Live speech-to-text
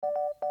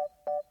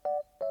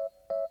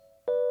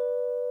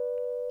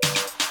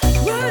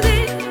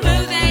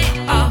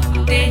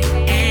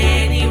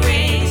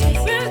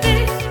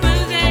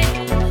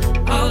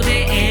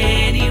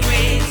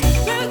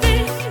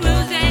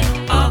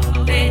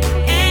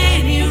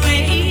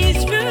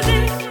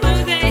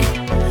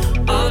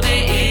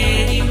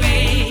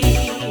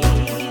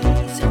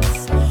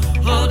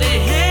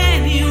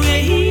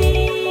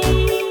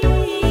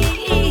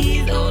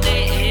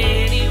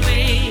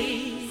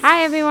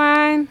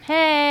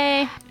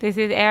This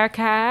is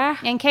Erica.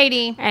 And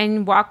Katie.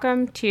 And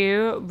welcome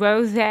to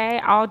Rose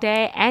All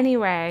Day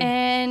Anyway.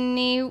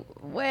 Anyways.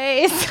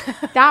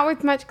 That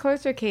was much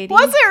closer, Katie.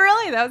 Was it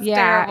really? That was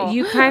terrible. Yeah,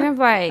 you kind of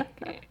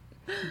like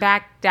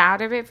backed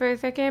out of it for a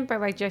second, but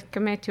like just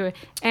commit to it.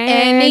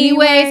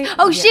 Anyways.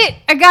 Oh, shit.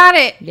 I got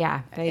it.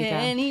 Yeah, there you go.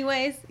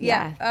 Anyways.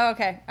 Yeah. Oh,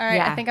 okay. All right.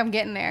 Yeah. I think I'm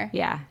getting there.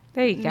 Yeah,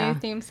 there you go. New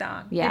theme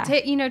song. Yeah.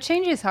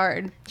 Change is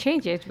hard.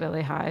 Change is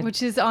really hard.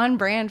 Which is on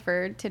brand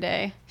for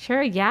today.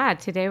 Sure, yeah.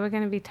 Today we're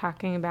going to be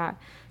talking about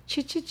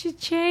changes.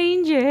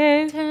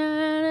 Turn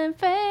and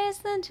face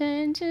the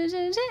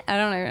changes. I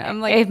don't know.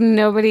 I'm like... If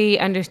nobody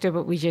understood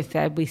what we just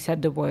said, we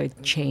said the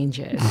word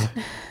changes.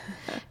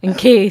 In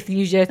case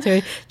you just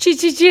heard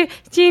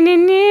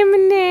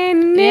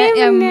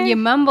you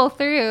mumble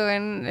through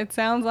and it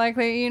sounds like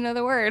you know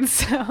the words.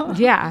 So.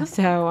 Yeah,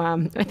 so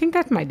I think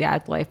that's my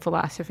dad's life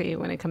philosophy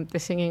when it comes to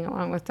singing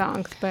along with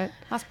songs. But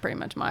that's pretty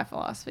much my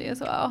philosophy as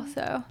well.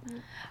 So,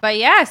 but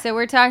yeah, so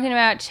we're talking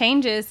about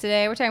changes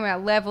today. We're talking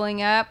about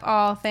leveling up,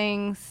 all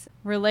things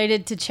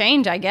related to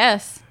change, I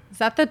guess. Is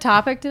that the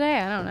topic today?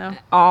 I don't know.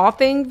 All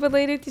things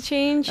related to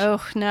change?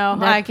 Oh, no,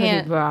 that's I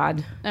can't. Pretty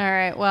broad. All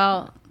right,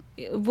 well,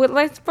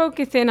 let's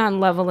focus in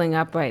on leveling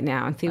up right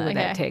now and see where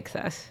that takes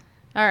us.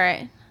 All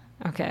right.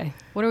 Okay.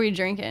 What are we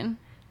drinking?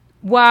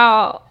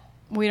 Well,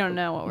 we don't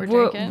know what we're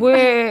drinking.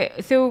 We're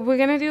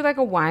going to do like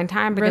a wine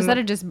time. But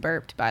Rosetta just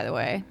burped, by the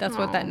way. That's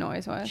what that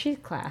noise was. She's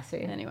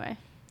classy. Anyway.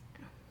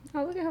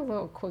 Oh, look at her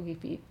little corgi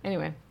feet.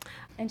 Anyway.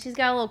 And she's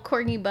got a little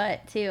corgi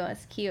butt, too.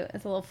 It's cute.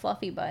 It's a little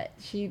fluffy butt.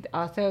 She's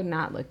also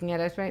not looking at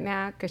us right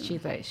now because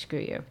she's like, screw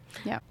you.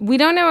 Yeah. We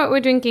don't know what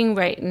we're drinking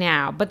right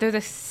now, but there's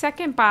a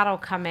second bottle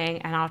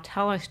coming, and I'll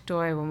tell a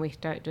story when we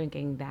start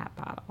drinking that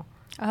bottle.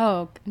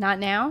 Oh, not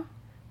now?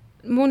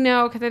 Well,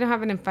 no, because I don't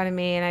have it in front of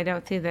me, and I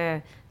don't see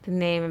the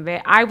name of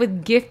it. I was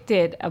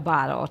gifted a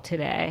bottle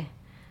today.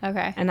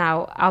 Okay. And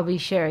I'll be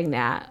sharing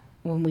that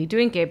when we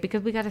drink it,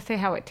 because we got to say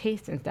how it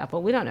tastes and stuff. But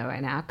we don't know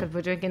right now because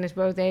we're drinking this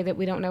rosé that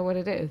we don't know what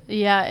it is.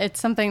 Yeah, it's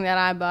something that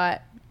I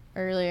bought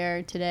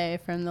earlier today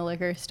from the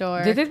liquor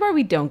store. This is why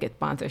we don't get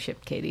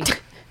sponsorship, Katie.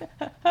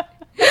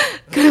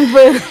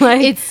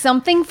 It's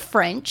something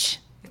French.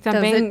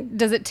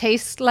 Does it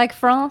taste like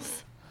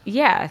France?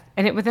 Yeah,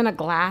 and it was in a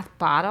glass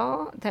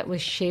bottle that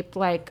was shaped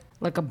like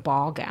a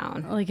ball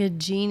gown. Like a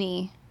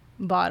genie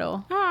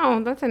bottle.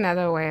 Oh, that's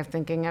another way of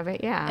thinking of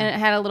it, yeah. And it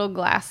had a little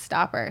glass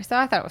stopper, so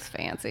I thought it was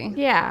fancy.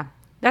 Yeah,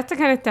 that's the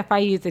kind of stuff I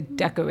use as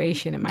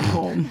decoration in my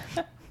home.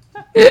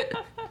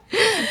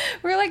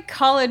 We're like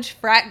college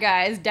frat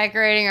guys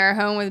decorating our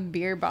home with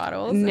beer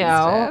bottles.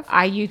 No,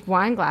 I use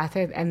wine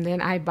glasses, and then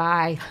I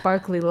buy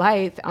sparkly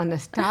lights on the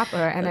stopper,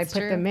 and I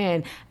put them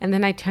in, and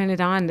then I turn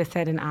it on to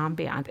set an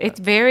ambiance. It's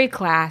very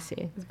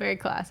classy. It's very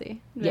classy.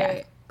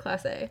 Yes.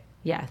 Class A.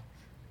 Yes.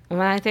 And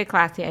when I say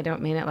classy, I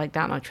don't mean it like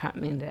Donald Trump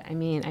means it. I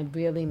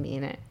really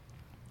mean it.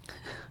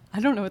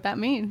 I don't know what that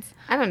means.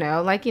 I don't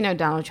know. Like,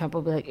 Donald Trump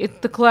will be like, it's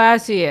the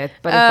classiest,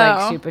 but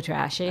it's like super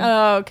trashy.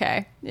 Oh,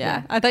 okay.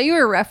 Yeah. I thought you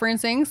were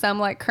referencing some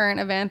like current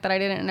event that I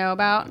didn't know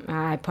about.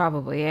 I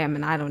probably am,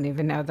 and I don't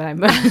even know that I'm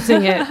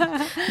referencing it.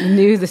 The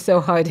news is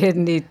so hard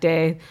hidden these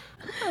days.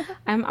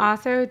 I'm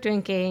also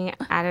drinking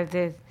out of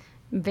this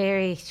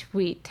very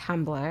sweet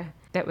tumbler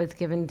that was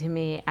given to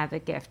me as a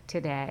gift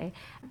today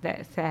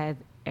that says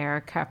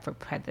Erica for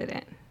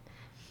President.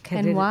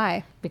 And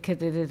why?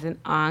 Because it is an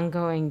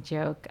ongoing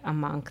joke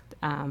amongst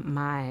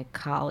my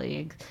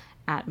colleagues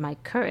at my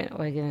current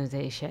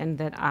organization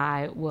that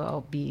I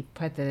will be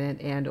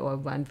president and or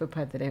run for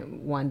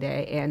president one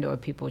day, and or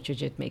people should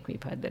just make me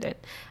president.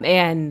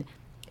 And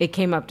it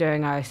came up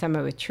during our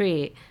summer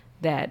retreat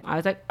that I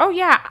was like, oh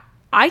yeah,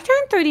 I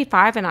turned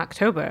 35 in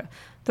October.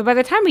 So by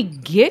the time we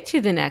get to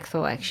the next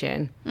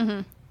election,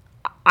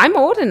 I'm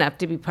old enough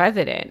to be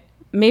president.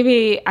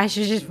 Maybe I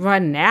should just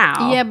run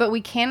now. Yeah, but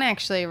we can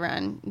actually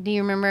run. Do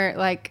you remember,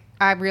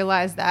 I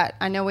realized that.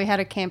 I know we had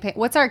a campaign.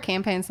 What's our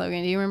campaign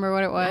slogan? Do you remember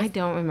what it was? I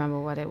don't remember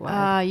what it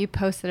was. You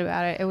posted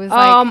about it. It was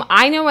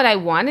I know what I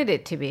wanted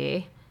it to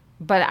be,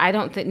 but I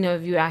don't know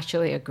if you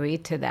actually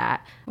agreed to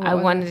that. I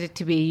wanted it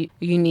to be,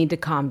 you need to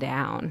calm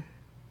down.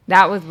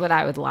 That was what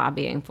I was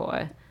lobbying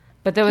for.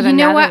 But there was another one.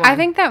 You know what? I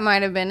think that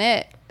might have been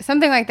it.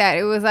 Something like that.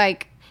 It was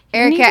like,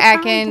 Erica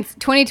Atkins,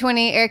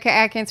 2020, Erica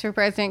Atkins for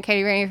president,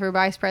 Katie Rainey for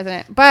vice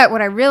president. But what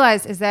I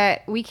realized is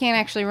that we can't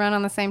actually run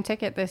on the same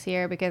ticket this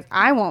year because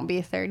I won't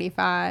be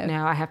 35.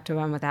 No, I have to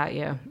run without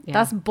you. Yeah.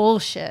 That's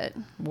bullshit.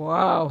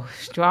 Whoa,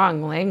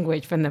 strong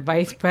language from the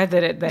vice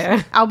president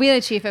there. I'll be the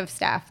chief of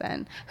staff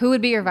then. Who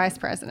would be your vice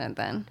president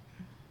then?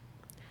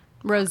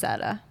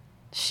 Rosetta.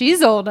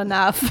 She's old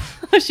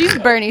enough. She's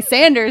Bernie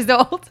Sanders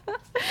old.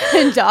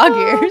 In dog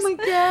years. Oh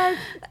my God.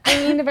 I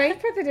mean, the vice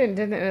president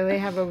doesn't really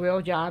have a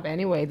real job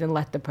anyway, then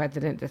let the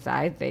president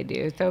decide they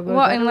do. So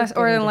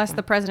unless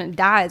the president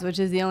dies, which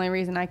is the only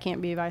reason I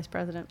can't be vice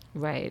president.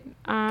 Right.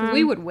 Because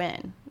we would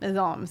win, is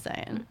all I'm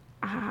saying.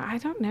 I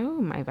don't know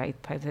who my vice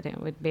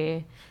president would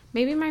be.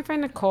 Maybe my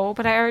friend Nicole,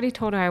 but I already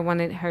told her I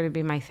wanted her to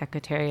be my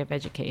secretary of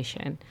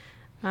education.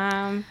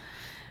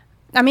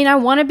 I mean, I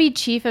want to be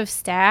chief of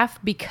staff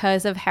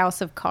because of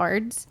House of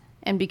Cards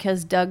and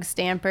because Doug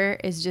Stamper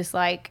is just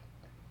like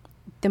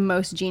the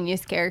most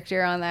genius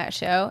character on that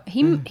show.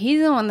 He's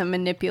the one that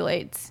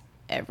manipulates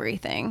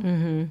everything.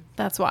 Mm-hmm.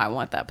 That's why I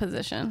want that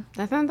position.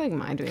 That sounds like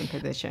my dream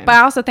position. But I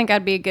also think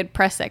I'd be a good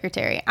press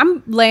secretary.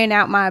 I'm laying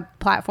out my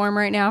platform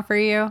right now for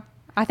you.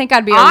 I think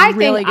I'd be a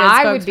really good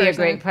spokesperson. I would be a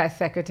great press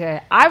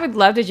secretary. I would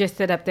love to just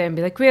sit up there and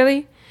be like,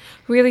 really?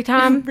 Really,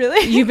 Tom?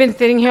 Really? You've been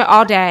sitting here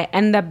all day,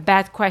 and the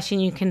best question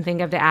you can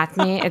think of to ask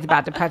me is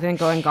about the president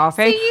going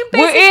golfing.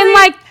 We're in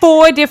like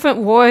 4 different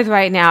wars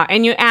right now,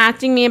 and you're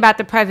asking me about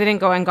the president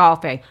going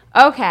golfing.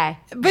 Okay.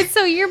 But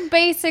so you're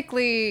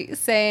basically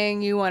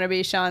saying you want to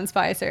be Sean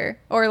Spicer.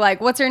 Or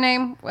like, what's her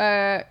name?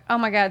 Oh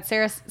my God,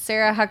 Sarah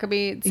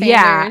Huckabee Sanders.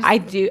 Yeah, I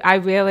do. I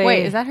really...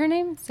 Wait, is that her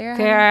name?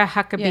 Sarah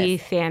Huckabee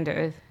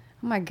Sanders.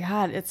 Oh my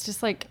God, it's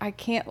just like I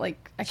can't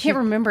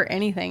remember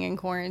anything in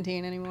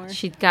quarantine anymore.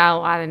 She's got a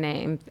lot of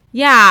names.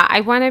 Yeah, I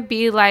want to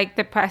be like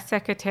the press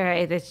secretary.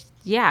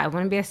 I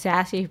want to be a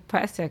sassy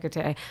press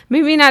secretary.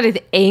 Maybe not as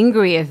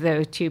angry as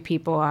those 2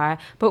 people are,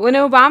 but when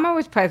Obama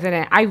was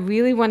president, I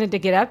really wanted to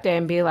get up there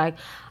and be like,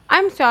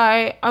 I'm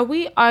sorry, are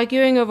we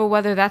arguing over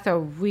whether that's a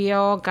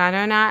real gun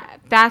or not?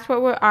 That's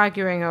what we're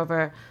arguing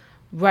over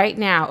right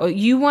now. Or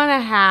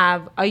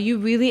are you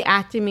really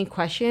asking me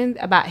questions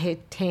about his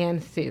tan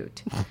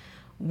suit?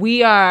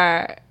 We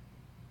are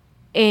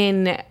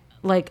in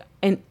like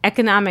an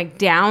economic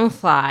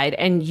downslide,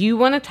 and you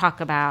want to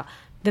talk about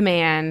the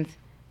man's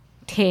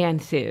tan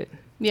suit.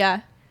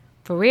 Yeah.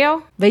 For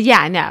real? But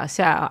yeah, no.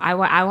 So I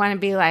want to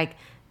be like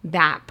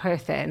that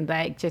person,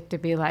 like just to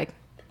be like,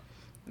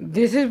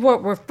 this is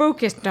what we're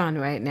focused on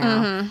right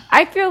now. Mm-hmm.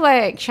 I feel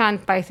like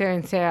Sean Spicer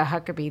and Sarah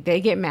Huckabee,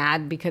 they get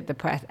mad because the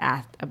press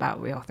asked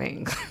about real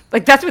things.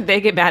 Like, that's what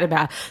they get mad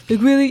about. Like,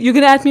 really? You're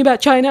going to ask me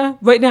about China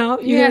right now?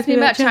 You're going to ask me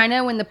about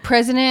China when the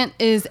president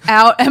is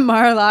out at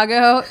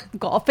Mar-a-Lago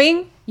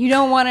golfing? You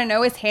don't want to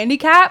know his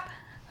handicap?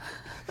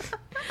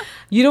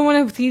 You don't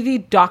want to see the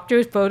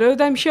doctor's photos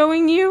I'm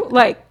showing you?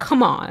 Like,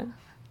 come on.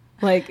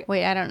 Like,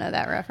 wait, I don't know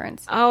that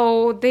reference.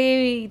 Oh,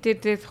 they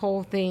did this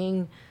whole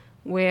thing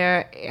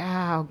where,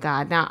 oh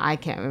God, now I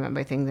can't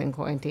remember things in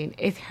quarantine.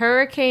 It's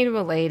hurricane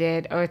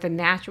related, or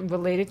it's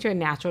related to a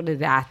natural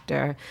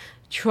disaster.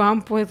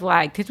 Trump was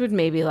like, this was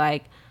maybe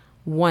like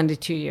 1 to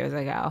 2 years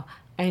ago.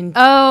 And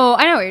oh,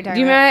 I know what you're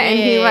talking about. Do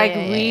you remember?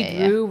 And he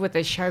redrew with a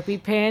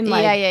Sharpie pen,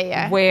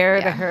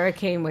 where the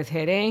hurricane was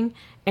hitting.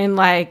 And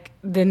like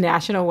the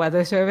National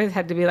Weather Service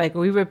had to be like,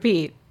 we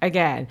repeat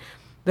again,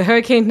 the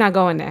hurricane's not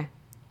going there.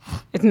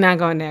 It's not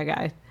going there,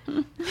 guys.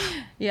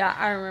 Yeah,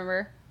 I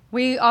remember.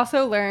 We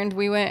also learned,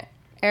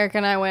 Erica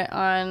and I went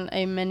on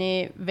a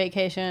mini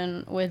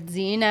vacation with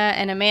Zena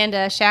and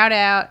Amanda. Shout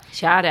out.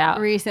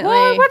 Recently.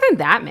 Well, it wasn't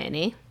that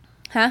many.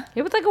 Huh?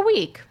 It was like a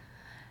week.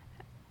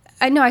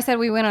 No, I said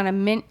we went on a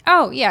mini.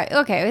 Oh, yeah.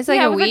 Okay. It was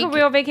like a week. Like a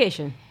real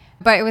vacation.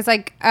 But it was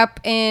like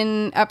up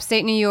in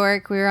upstate New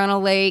York. We were on a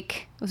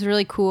lake. It was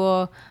really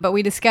cool. But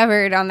we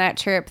discovered on that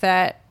trip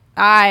that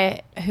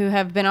I, who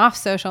have been off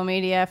social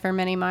media for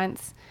many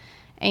months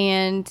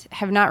and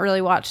have not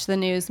really watched the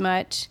news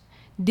much,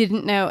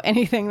 didn't know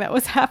anything that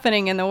was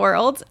happening in the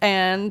world,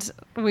 and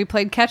we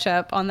played catch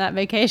up on that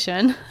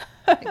vacation.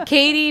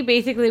 Katie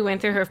basically went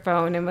through her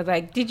phone and was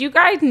like, did you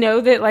guys know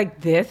that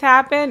like this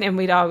happened? And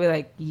we'd all be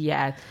like,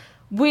 yes.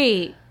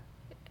 Wait,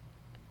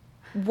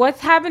 what's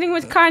happening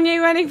with Kanye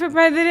running for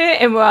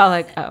president? And we're all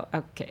like, oh,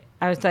 okay.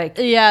 I was like,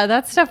 yeah,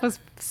 that stuff was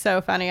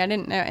so funny. I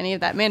didn't know any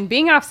of that. Man,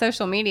 being off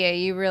social media,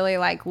 you really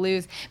like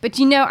lose. But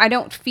I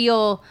don't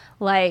feel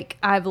like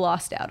I've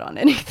lost out on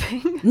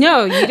anything.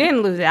 No, you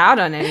didn't lose out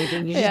on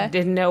anything. You just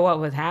didn't know what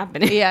was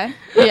happening. Yeah.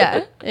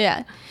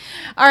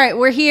 All right,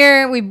 we're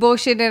here. We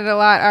bullshitted a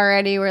lot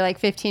already. We're like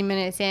 15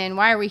 minutes in.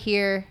 Why are we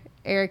here,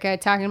 Erica,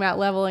 talking about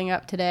leveling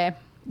up today?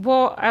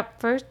 Well,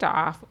 first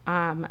off,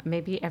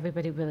 maybe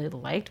everybody really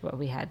liked what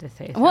we had to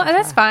say. Well,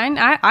 that's fine.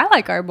 I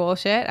like our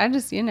bullshit. I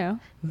just,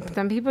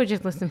 Some people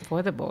just listen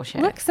for the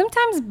bullshit. Look,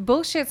 sometimes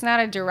bullshit's not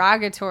a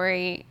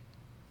derogatory,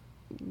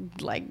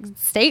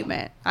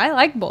 statement. I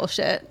like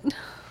bullshit.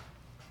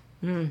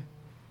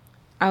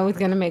 I was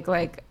going to make,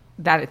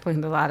 that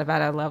explains a lot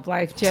about our love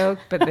life joke,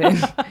 but then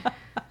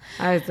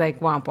I was like,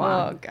 womp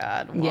womp. Oh,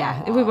 God. Womp.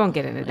 Yeah, we won't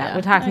get into that. Yeah,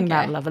 we're talking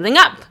about leveling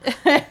up.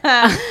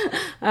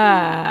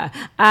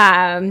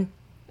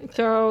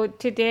 So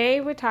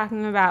today we're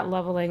talking about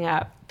leveling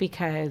up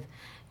because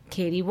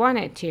Katie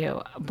wanted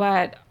to,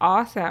 but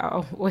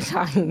also we're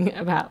talking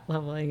about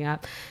leveling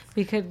up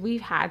because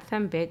we've had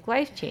some big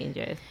life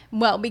changes.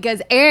 Well,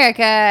 because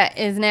Erica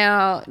is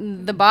now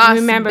the boss.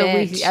 Remember,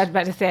 bitch. I was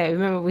about to say,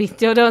 we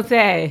still don't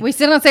say. We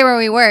still don't say where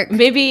we work.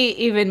 Maybe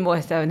even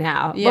more so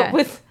now. Yeah. But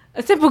with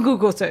a simple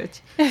Google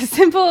search. A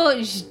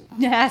simple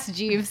Ask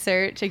Jeeves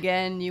search,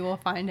 again, you will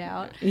find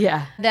out.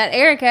 Yeah. That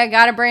Erica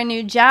got a brand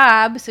new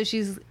job, so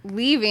she's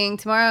leaving.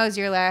 Tomorrow is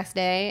your last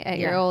day at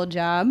your old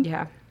job.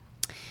 Yeah.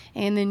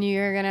 And then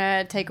you're going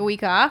to take a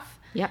week off.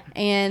 Yep.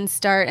 And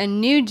start a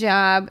new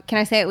job. Can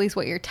I say at least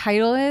what your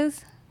title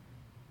is?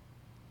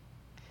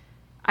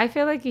 I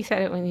feel like you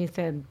said it when you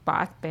said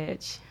boss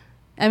bitch.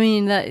 I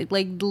mean,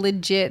 like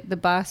legit the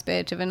boss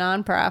bitch of a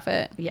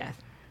nonprofit. Yes.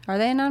 Are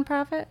they a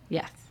nonprofit?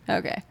 Yes.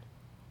 Okay.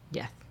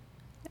 Yes.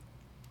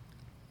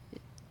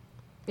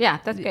 Yeah,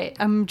 that's great.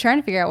 I'm trying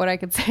to figure out what I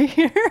could say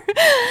here.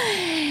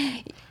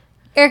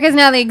 Erica's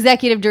now the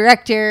executive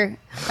director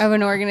of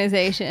an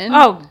organization.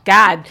 Oh,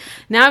 God.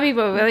 Now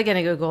people are really going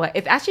to Google it.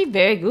 It's actually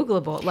very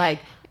Googleable. Like,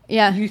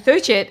 yeah. You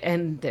search it,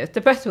 and there's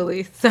the press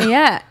release. So.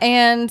 Yeah,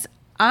 and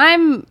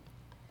I'm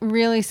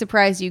really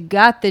surprised you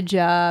got the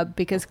job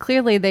because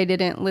clearly they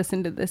didn't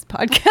listen to this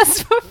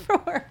podcast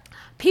before.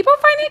 People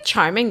find it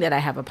charming that I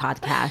have a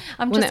podcast.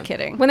 I'm just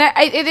kidding.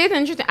 It is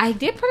interesting. I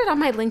did put it on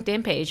my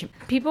LinkedIn page.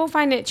 People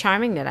find it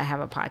charming that I have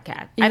a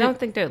podcast. I don't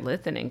think they're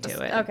listening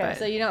to it. Okay,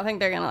 so you don't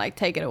think they're going to like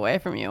take it away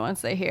from you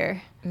once they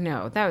hear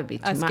No, that would be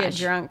too us much. get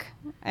drunk.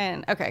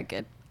 And okay,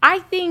 good. I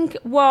think,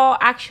 well,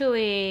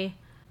 actually,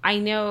 I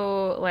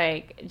know,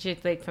 like,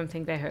 just like from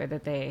things I heard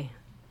that they,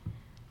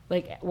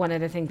 like, one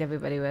of the things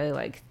everybody really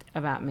liked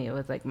about me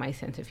was like my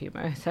sense of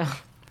humor. So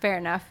Fair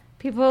enough.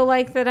 people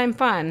like that I'm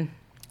fun.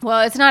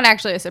 Well, it's not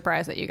actually a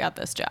surprise that you got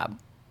this job.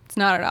 It's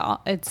not at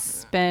all.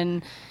 It's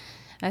been,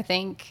 I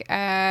think,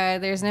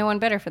 there's no one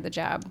better for the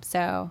job.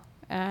 So,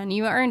 and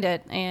you earned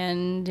it,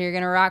 and you're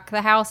going to rock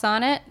the house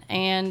on it,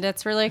 and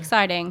it's really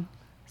exciting.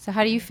 So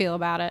how do you feel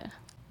about it?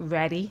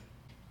 Ready,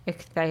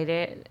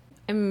 excited.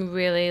 I'm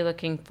really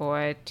looking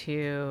forward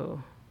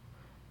to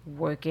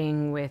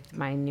working with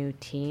my new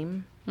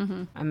team.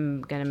 Mm-hmm.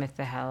 I'm going to miss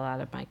the hell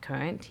out of my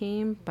current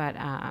team, but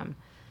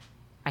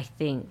I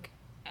think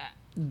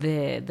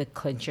the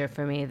clincher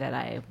for me that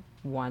I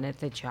wanted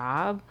the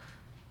job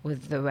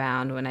was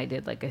around when I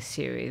did like a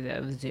series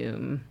of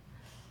Zoom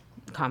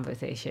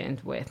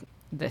conversations with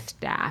the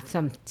staff,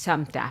 some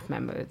staff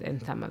members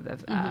and some of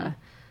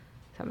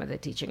the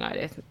teaching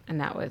artists, and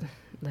that was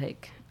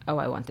like, oh,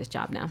 I want this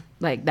job now.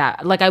 Like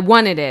that, like I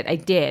wanted it, I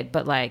did,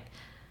 but like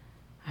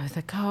I was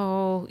like,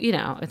 oh, you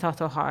know, it's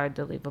also hard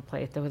to leave a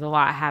place. There was a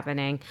lot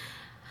happening.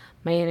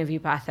 My interview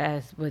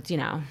process was, you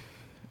know,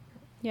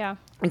 Yeah.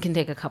 it can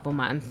take a couple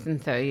months,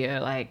 and so you're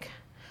like,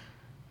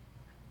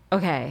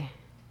 okay,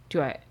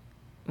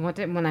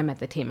 when I met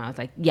the team, I was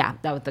like, yeah,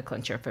 that was the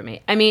clincher for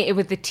me. I mean, it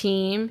was the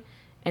team,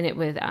 and it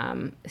was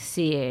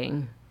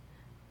seeing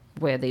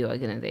where the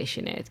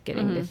organization is,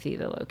 getting to see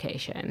the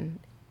location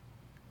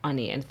on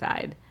the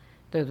inside.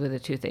 Those were the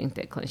two things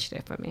that clinched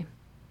it for me.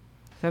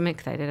 So I'm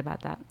excited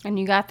about that. And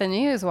you got the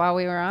news while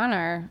we were on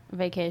our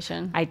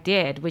vacation. I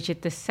did, which is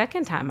the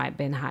second time I've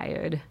been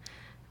hired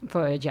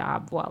for a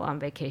job while on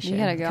vacation. You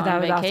gotta go on I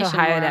was vacation also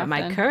hired more at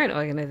my often. current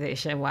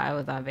organization while I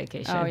was on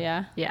vacation. Oh,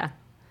 yeah? Yeah.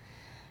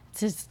 It's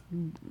just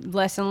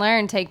lesson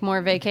learned. Take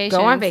more vacations.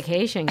 Go on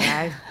vacation,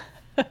 guys.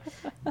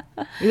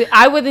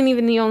 I wasn't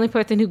even the only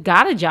person who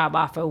got a job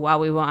offer while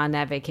we were on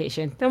that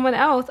vacation. Someone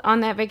else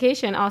on that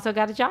vacation also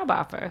got a job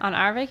offer. On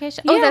our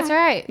vacation? Yeah. Oh, that's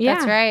right. Yeah.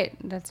 That's right.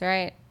 That's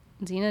right.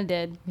 Zena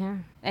did. Yeah.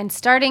 And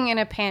starting in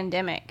a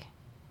pandemic.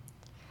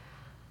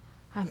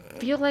 I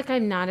feel like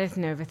I'm not as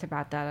nervous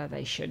about that as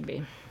I should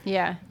be.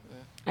 Yeah.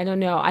 I don't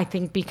know. I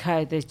think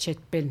because it's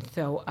just been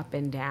so up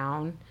and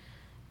down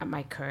at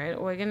my current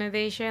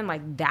organization,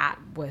 like that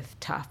was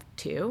tough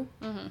too.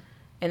 Mm-hmm.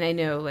 And I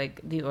know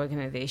like the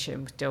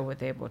organization still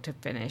was able to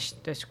finish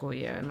the school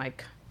year in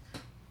like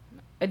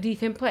a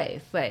decent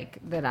place. Like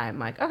that I'm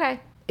like, okay.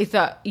 It's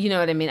a, you know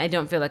what I mean? I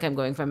don't feel like I'm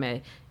going from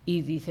a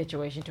easy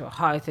situation to a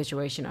hard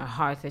situation or a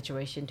hard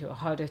situation to a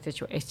harder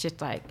situation. It's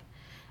just like,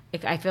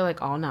 I feel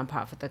like all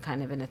nonprofits are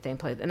kind of in the same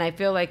place. And I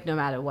feel like no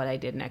matter what I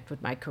did next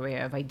with my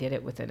career, if I did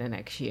it within the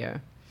next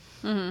year,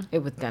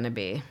 it was going to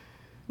be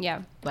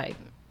like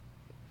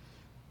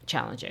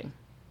challenging.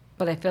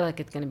 But I feel like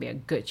it's going to be a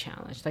good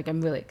challenge. Like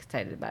I'm really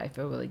excited about it. I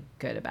feel really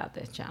good about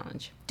this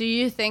challenge. Do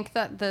you think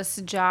that this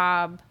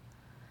job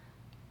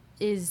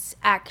is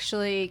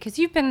actually, because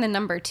you've been the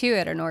number 2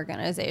 at an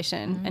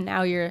organization and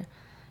now you're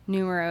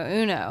numero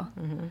uno.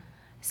 Mm-hmm.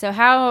 So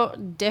how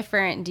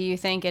different do you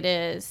think it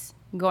is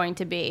going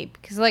to be?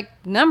 Because like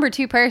number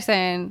 2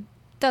 person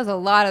does a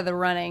lot of the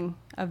running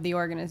of the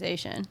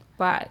organization.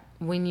 But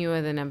when you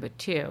are the number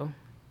 2,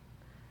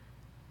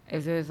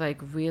 if there's like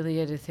really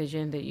a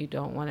decision that you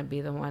don't want to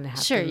be the one to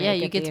have to make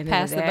you at get the to end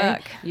pass of the day,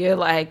 buck. You're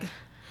like,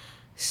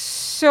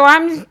 so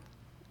I'm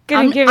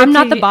gonna give it I'm to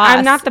not the you. boss.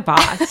 I'm not the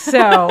boss.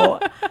 So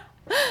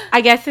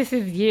I guess this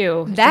is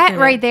you. That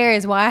right there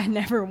is why I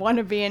never want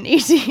to be an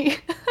ED.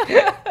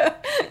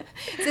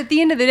 So at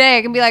the end of the day,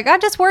 I can be like, I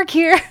just work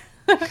here.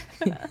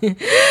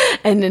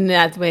 And then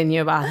that's when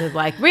your boss is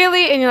like,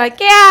 really? And you're like,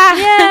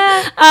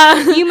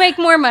 yeah. You make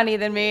more money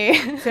than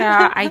me. So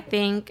I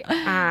think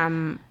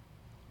I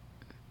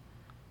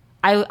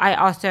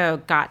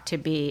also got to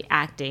be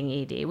acting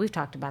ED. We've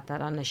talked about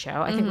that on the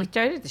show. I think we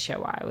started the show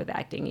while I was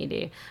acting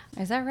ED.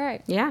 Is that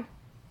right? Yeah.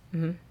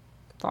 Mm-hmm.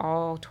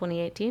 Fall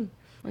 2018.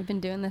 We've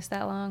been doing this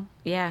that long.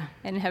 Yeah.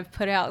 And have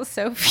put out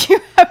so few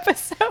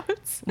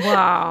episodes.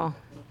 Wow.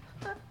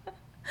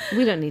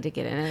 We don't need to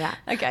get into that.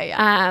 Okay,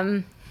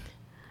 yeah.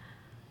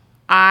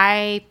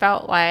 I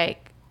felt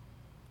like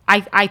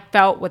I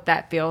felt what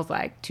that feels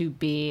like to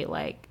be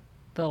like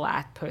the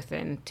last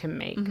person to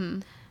make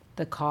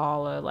the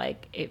call, or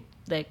like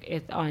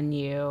it's on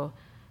you.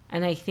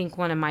 And I think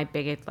one of my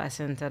biggest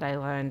lessons that I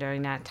learned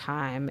during that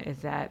time is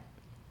that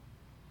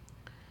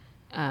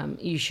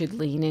you should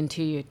lean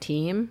into your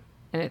team,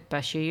 and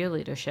especially your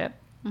leadership.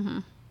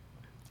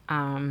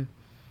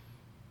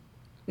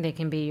 They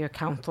can be your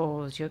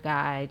counsels, your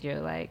guide,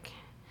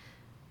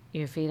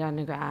 your feet on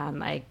the ground.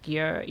 Like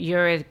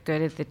you're as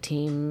good as the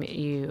team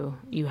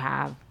you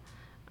have,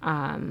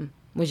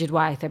 which is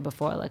why I said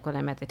before, like when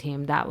I met the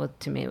team, that was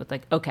to me, it was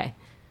like, okay,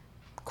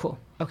 cool,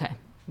 okay,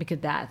 because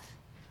that's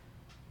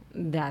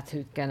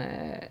who's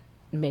gonna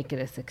make it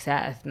a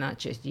success, not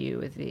just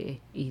you as the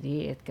ED.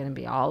 It's gonna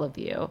be all of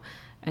you,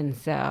 and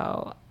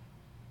so.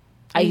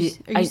 Are you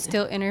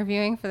still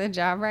interviewing for the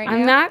job right now?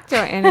 I'm not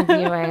still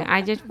interviewing.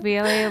 I just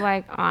really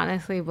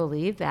honestly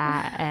believe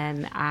that,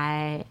 and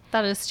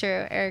that is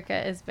true.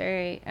 Erica is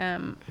very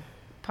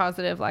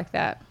positive like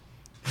that.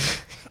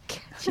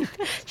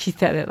 She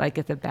said it like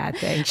it's a bad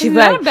thing. She's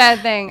not a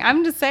bad thing.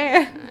 I'm just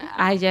saying.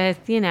 I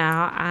just,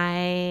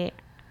 I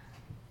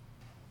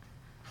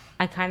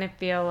kind of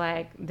feel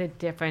like the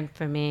difference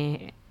for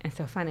me. It's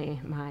so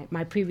funny.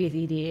 My previous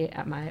ED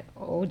at my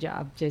old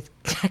job just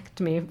texted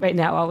me right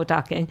now while we're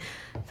talking.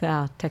 So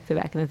I'll text her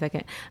back in a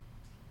second.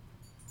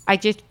 I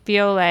just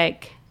feel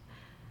like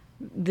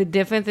the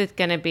difference is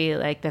going to be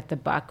like that the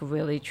buck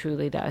really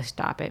truly does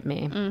stop at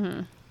me.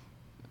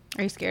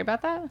 Are you scared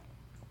about that?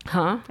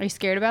 Huh? Are you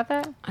scared about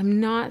that? I'm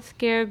not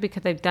scared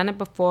because I've done it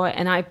before,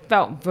 and I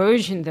felt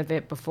versions of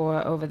it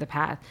before over the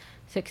past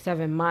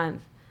 6-7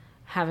 months,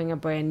 having a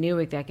brand new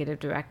executive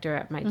director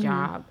at my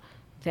job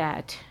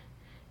that...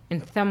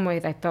 in some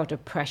ways, I felt a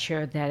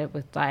pressure that it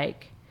was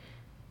like,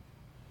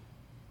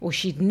 well,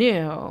 she's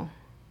new,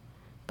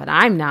 but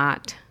I'm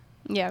not.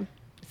 Yeah.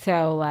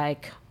 So,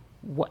 like,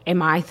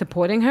 am I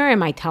supporting her?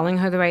 Am I telling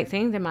her the right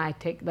things? Am I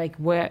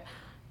where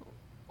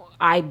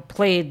I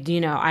played,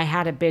 I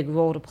had a big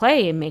role to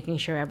play in making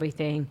sure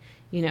everything,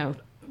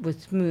 was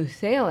smooth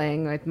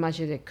sailing as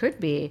much as it could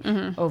be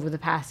over the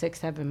past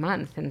 6-7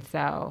 months. And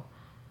so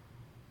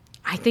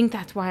I think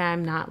that's why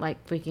I'm not,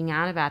 freaking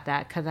out about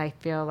that, because I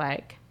feel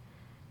like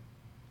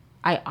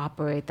I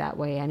operate that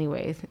way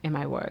anyways in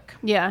my work.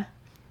 Yeah.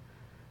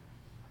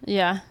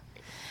 Yeah.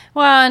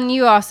 Well, and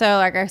you also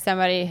are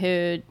somebody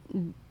who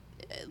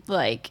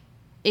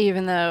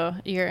even though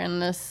you're in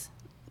this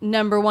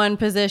number one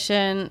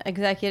position,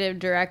 executive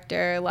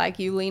director,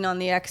 you lean on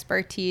the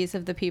expertise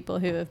of the people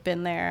who have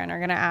been there and are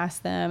going to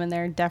ask them, and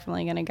they're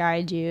definitely going to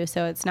guide you.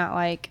 So it's not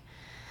like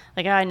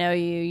I know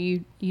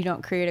you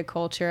don't create a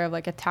culture of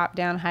a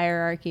top-down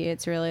hierarchy.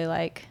 It's really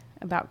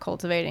about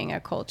cultivating a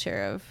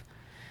culture of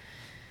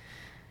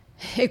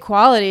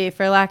equality,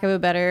 for lack of a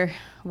better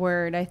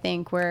word, I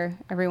think, where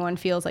everyone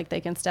feels like they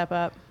can step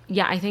up.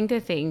 Yeah, I think the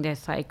thing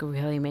that's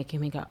really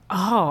making me go,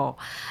 oh,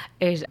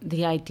 is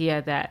the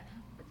idea that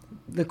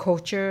the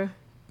culture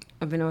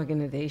of an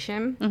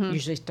organization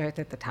usually starts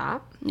at the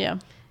top. Yeah.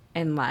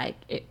 And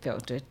it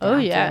filters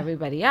down to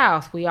everybody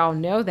else. We all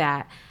know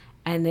that.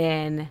 And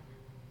then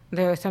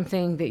there's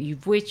something that you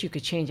wish you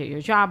could change at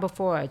your job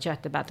before,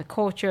 adjust about the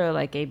culture,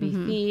 like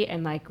ABC,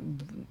 and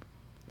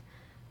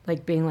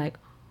being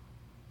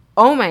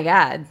oh my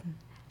God,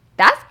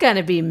 that's going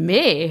to be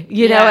me.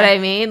 You know what I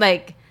mean?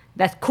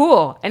 That's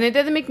cool. And it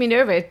doesn't make me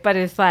nervous, but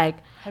it's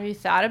have you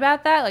thought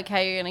about that? How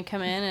you're going to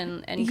come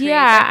in and create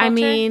that culture? I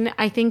mean,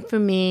 I think for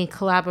me,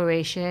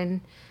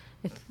 collaboration,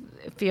 it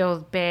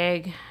feels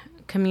big.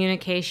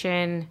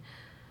 Communication,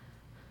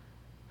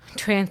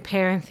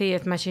 transparency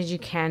as much as you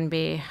can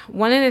be.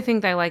 One of the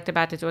things I liked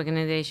about this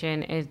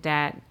organization is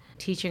that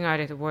teaching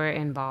artists were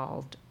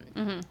involved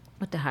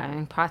with the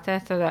hiring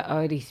process, so that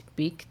already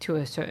speak to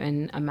a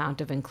certain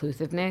amount of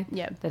inclusiveness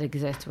that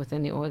exists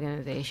within the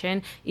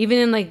organization. Even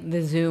in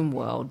the Zoom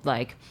world,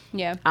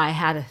 I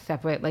had a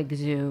separate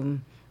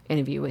Zoom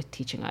interview with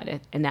teaching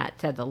artists, and that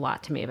says a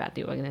lot to me about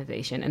the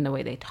organization and the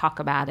way they talk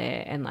about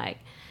it, and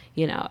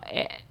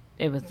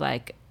it was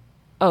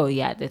oh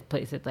yeah, this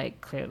place is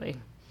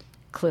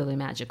clearly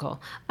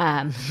magical.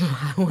 I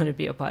want to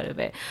be a part of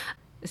it.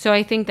 So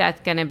I think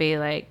that's gonna be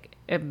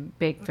a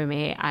big for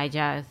me.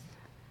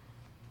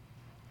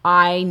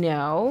 I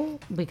know,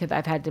 because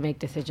I've had to make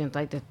decisions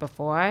like this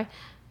before,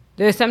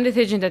 there's some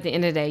decisions at the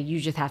end of the day you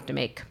just have to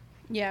make.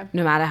 Yeah.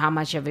 No matter how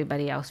much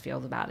everybody else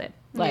feels about it.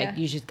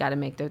 You just got to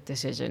make those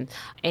decisions.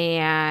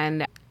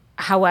 And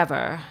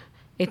however,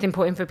 it's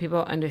important for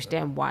people to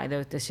understand why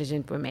those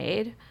decisions were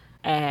made,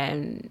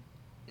 and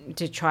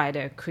to try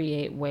to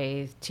create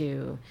ways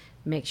to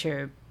make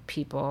sure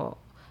people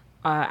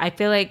are. I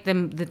feel like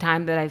the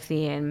time that I've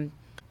seen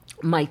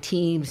my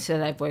teams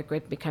that I've worked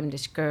with become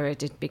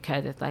discouraged is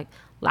because it's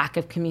lack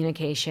of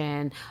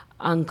communication,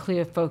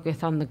 unclear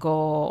focus on the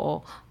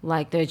goal.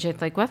 They're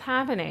just what's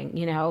happening?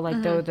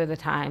 Those are the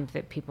times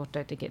that people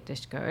start to get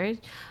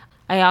discouraged.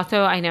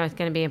 I know it's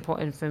going to be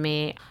important for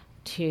me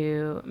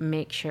to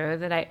make sure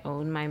that I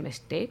own my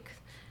mistakes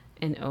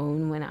and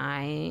own when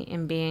I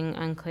am being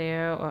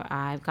unclear or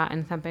I've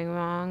gotten something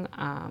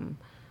wrong.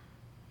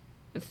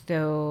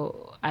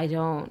 So I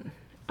don't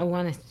I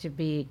want us to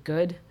be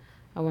good.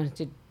 I want us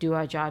to do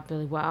our job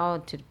really well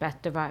to the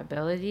best of our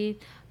ability.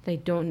 They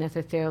don't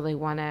necessarily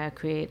want to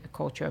create a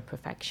culture of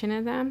perfection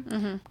in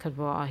them because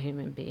we're all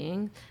human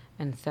beings.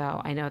 And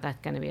so I know that's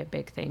going to be a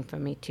big thing for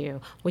me too,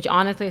 which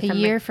honestly is A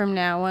something. year from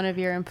now, one of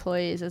your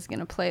employees is going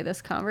to play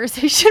this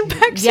conversation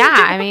back to Yeah,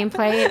 you. I mean,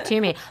 play it to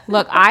me.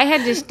 Look, I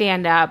had to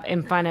stand up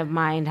in front of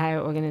my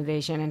entire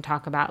organization and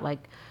talk about,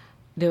 like,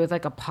 there was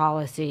like a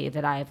policy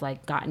that I've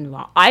like gotten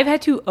wrong. I've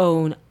had to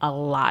own a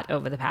lot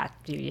over the past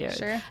few years.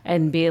 Sure.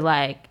 And be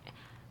like,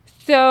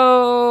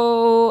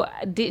 so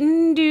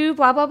didn't do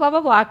blah, blah, blah,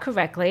 blah, blah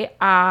correctly.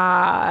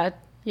 Talk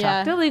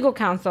to legal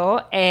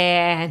counsel,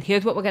 and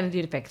here's what we're going to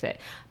do to fix it.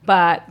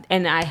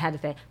 And I had to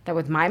say, that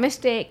was my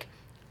mistake.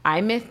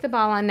 I missed the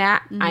ball on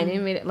that. I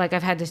didn't mean it. Like,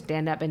 I've had to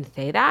stand up and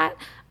say that,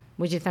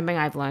 which is something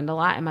I've learned a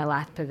lot in my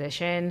last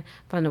position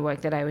from the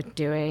work that I was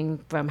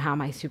doing, from how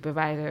my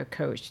supervisor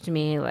coached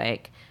me.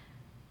 Like,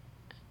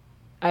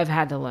 I've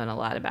had to learn a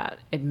lot about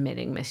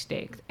admitting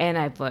mistakes. And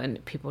I've learned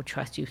that people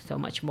trust you so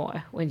much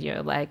more when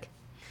you're like,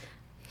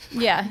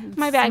 Yeah.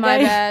 my bad, My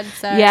guys. bad.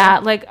 Sorry. Yeah,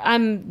 like,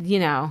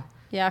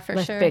 Yeah, for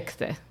let's sure. fix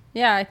this.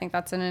 Yeah, I think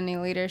that's in any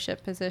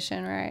leadership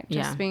position, right?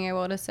 Just Yeah. being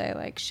able to say,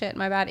 like, shit,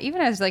 my bad.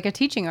 Even as, like, a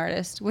teaching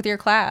artist with your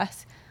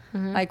class.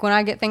 Mm-hmm. Like, when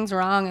I get things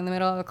wrong in the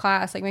middle of a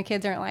class, like, my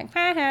kids aren't like,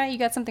 haha, you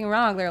got something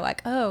wrong. They're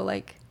like, oh,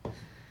 like,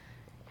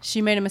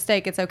 she made a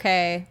mistake. It's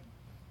okay.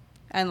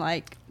 And,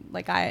 like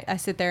I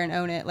sit there and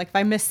own it. Like, if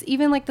I miss,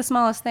 even, like, the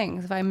smallest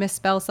things, if I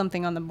misspell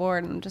something on the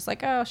board, I'm just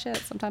like, oh, shit,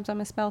 sometimes I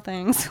misspell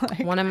things. Like,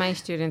 One of my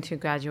students who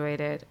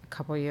graduated a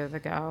couple years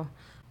ago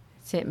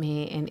sent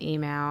me an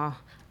email.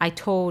 I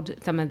told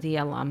some of the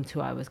alums who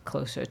I was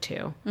closer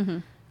to.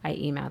 I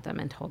emailed them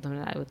and told them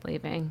that I was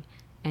leaving.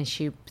 And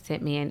she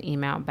sent me an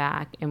email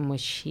back in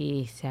which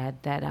she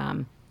said that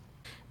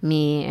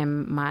me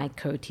and my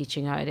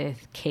co-teaching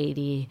artist,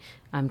 Katie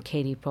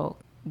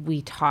Polk,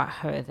 we taught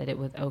her that it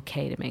was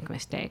okay to make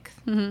mistakes.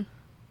 And,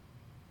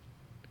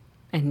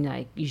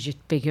 like, you just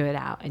figure it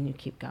out and you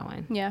keep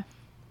going. yeah.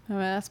 I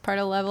mean, that's part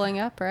of leveling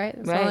up, right?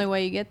 That's Right. the only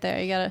way you get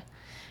there. You got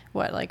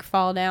to,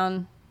 fall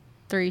down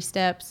 3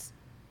 steps,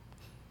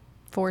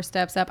 4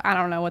 steps up. I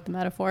don't know what the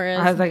metaphor is.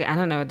 I was like, I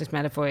don't know what this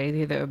metaphor is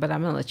either, but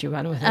I'm going to let you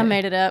run with it. I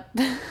made it up.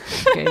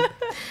 Okay.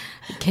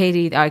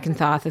 Katie,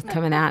 Arkansas, is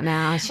coming out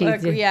now. She's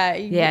Look, she's I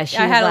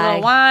had a little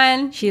like,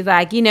 wine. She's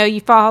like, you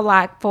fall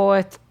like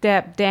 4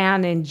 step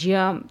down and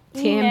jump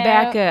 10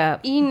 back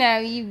up. You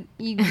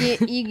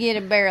get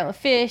a barrel of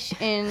fish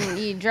and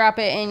you drop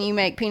it and you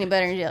make peanut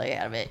butter and jelly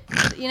out of it.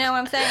 You know what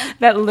I'm saying?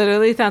 That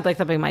literally sounds like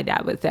something my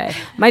dad would say.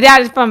 My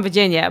dad is from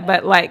Virginia,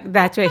 but, like,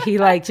 that's where he,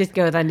 like, just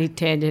goes on these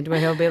tangents where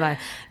he'll be like,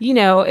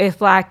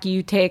 if, like,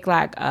 you take,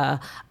 like,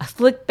 a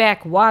slick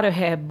back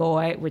waterhead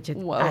boy, which is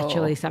Whoa.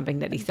 actually something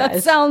that he That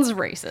says. sounds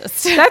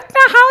racist. That's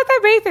not, how is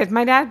that racist?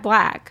 My dad's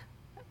black.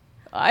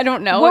 I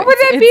don't know. What would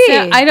that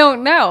be? I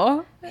don't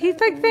know. He's,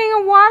 like, saying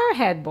a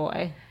waterhead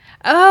boy.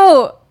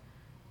 Oh,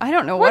 I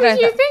don't know What what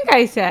did you think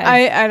I said?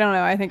 I don't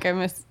know. I think I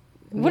missed.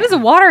 What is a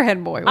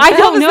waterhead boy? What I the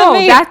hell don't does that know.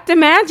 mean? That's the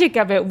magic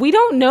of it. We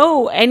don't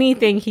know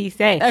anything he's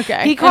saying.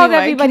 Okay. He called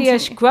Anyway, everybody a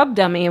continue. scrub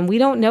dummy, and we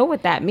don't know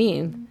what that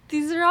means.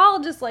 These are all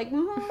just like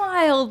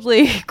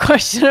mildly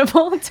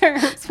questionable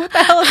terms. What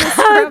the hell is a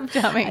scrub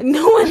dummy?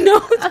 No one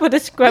knows what a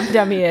scrub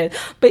dummy is,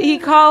 but he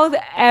called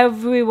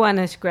everyone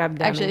a scrub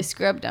dummy. Actually,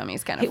 scrub dummy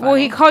is kind of funny. Well,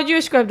 he called you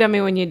a scrub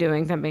dummy when you're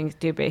doing something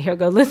stupid. He'll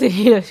go, listen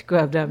here,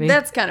 scrub dummy.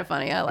 That's kind of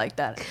funny. I like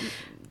that.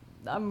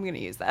 I'm going to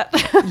use that.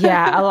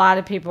 Yeah, a lot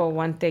of people,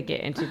 once they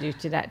get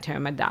introduced to that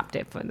term, adopt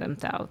it for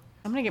themselves.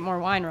 I'm going to get more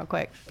wine real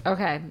quick.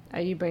 Okay,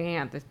 are you bringing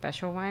out the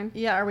special wine?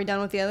 Yeah, are we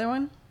done with the other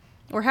one?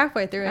 We're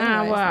halfway through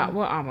anyway.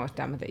 We're almost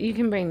done with it. You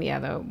can bring the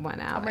other one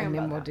out, bring and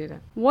them then both we'll out. do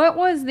that. What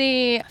was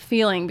the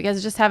feeling?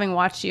 Because just having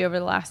watched you over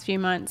the last few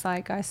months,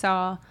 like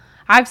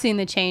I've seen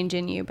the change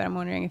in you, but I'm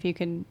wondering if you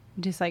could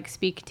just like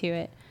speak to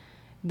it.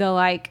 The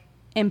like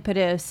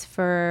impetus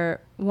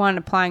for one,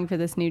 applying for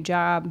this new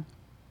job,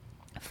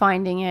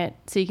 finding it,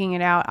 seeking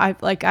it out.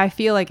 I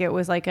feel like it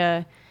was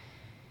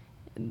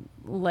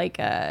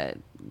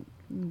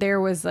there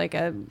was like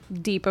a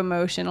deep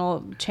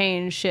emotional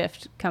change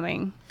shift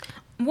coming.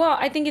 Well,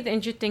 I think it's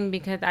interesting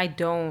because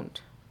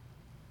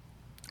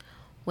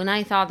when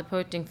I saw the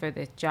posting for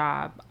this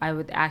job, I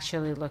was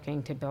actually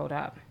looking to build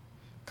up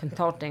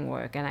consulting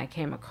work, and I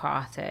came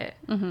across it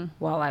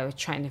while I was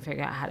trying to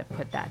figure out how to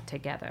put that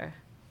together.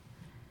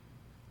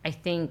 I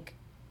think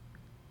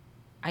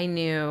I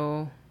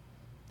knew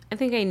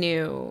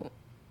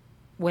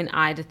when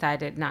I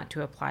decided not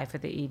to apply for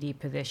the ED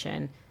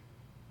position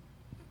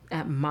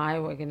at my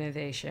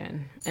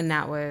organization, and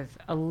that was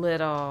a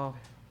little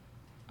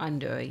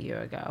under a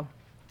year ago.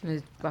 It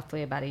was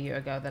roughly about a year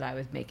ago that I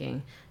was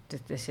making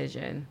this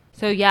decision.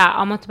 So yeah,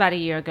 almost about a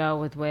year ago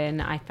was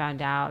when I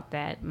found out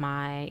that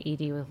my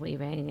ED was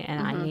leaving,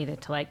 and I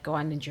needed to like go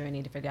on the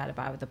journey to figure out if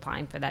I was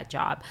applying for that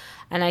job.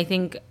 And I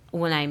think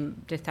when I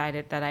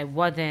decided that I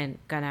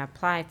wasn't gonna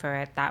apply for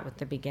it, that was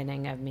the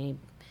beginning of me,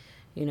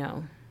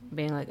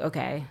 being like,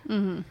 okay,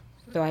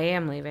 so I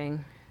am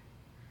leaving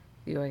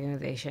the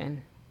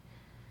organization.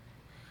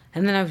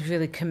 And then I was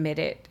really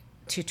committed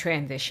to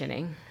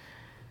transitioning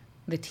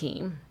the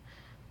team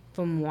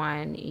from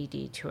one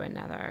ED to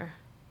another.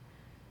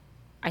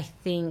 I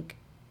think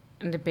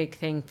the big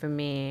thing for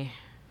me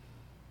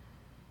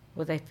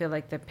was I feel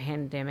like the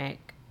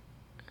pandemic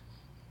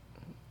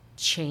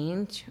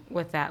changed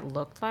what that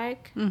looked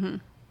like. Mm-hmm.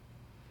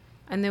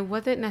 And there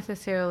wasn't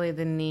necessarily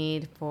the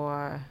need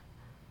for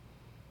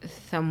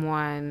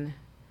someone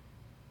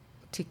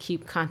to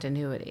keep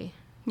continuity.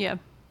 Yeah.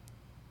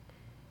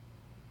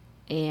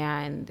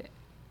 And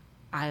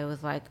I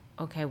was like,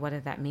 okay, what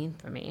does that mean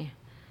for me?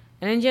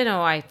 And in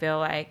general, I feel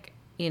like,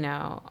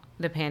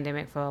 the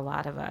pandemic for a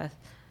lot of us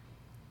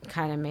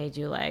kind of made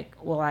you like,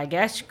 well, I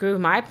guess screw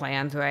my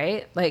plans,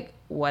 right? Like,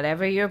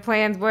 whatever your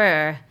plans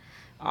were,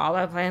 all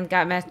our plans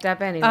got messed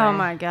up anyway. Oh,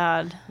 my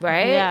God.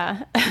 Right?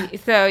 Yeah.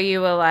 So you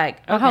were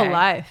like,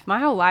 okay. My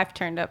whole life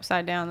turned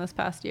upside down this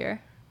past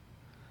year.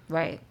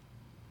 Right.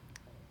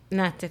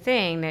 Not the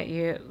thing that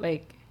you,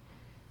 like,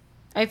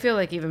 I feel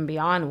like even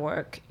beyond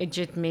work, it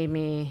just made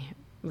me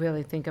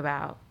really think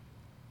about,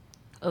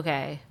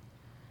 okay,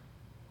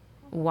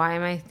 why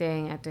am I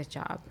staying at this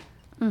job?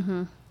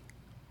 Mm-hmm.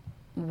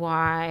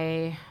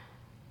 Why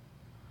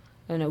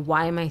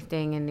am I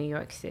staying in New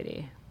York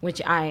City?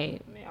 Which I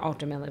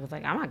ultimately was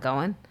like, I'm not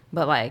going.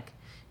 But like,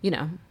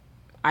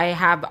 I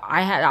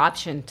had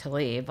option to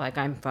leave. Like,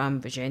 I'm from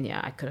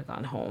Virginia. I could have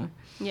gone home.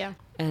 Yeah.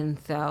 And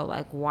so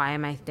like, why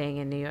am I staying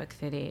in New York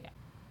City?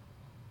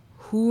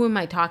 Who am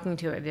I talking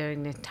to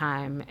during this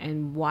time?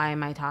 And why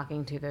am I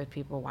talking to those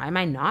people? Why am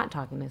I not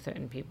talking to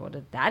certain people?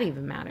 Does that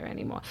even matter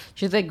anymore?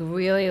 She's like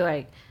really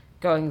like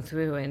going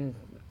through and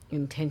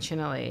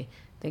intentionally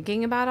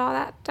thinking about all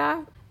that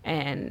stuff.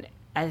 And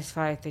as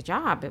far as the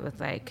job, it was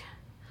like,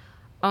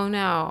 oh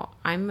no,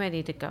 I'm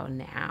ready to go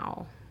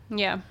now.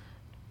 Yeah.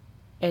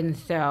 And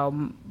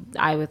so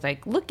I was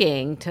like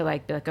looking to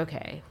like be like,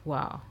 okay,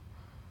 well,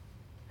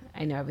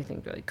 I know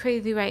everything's really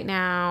crazy right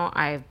now.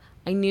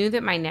 I knew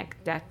that my next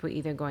step was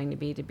either going to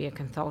be a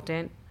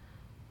consultant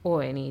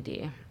or an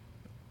ED.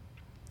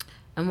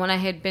 And what I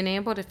had been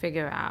able to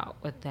figure out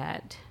was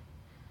that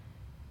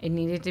it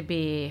needed to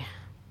be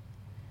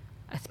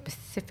a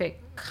specific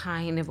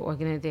kind of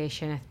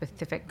organization, a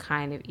specific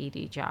kind of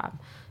ED job.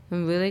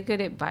 And really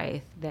good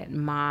advice that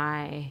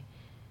my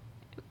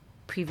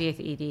previous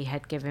ED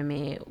had given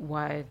me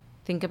was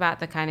think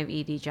about the kind of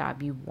ED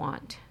job you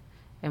want.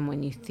 And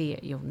when you see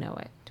it, you'll know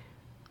it.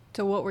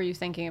 So what were you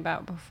thinking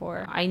about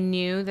before? I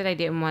knew that I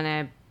didn't want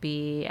to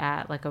be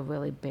at like a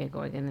really big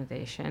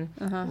organization,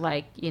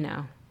 like,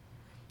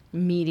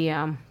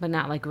 medium, but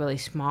not like really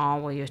small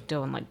where you're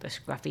still in like the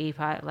scruffy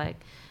part, like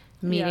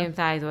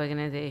medium-sized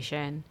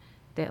organization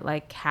that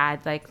like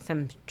had like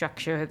some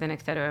structures and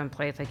et cetera in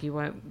place. Like you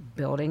weren't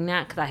building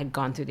that because I had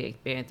gone through the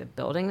experience of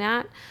building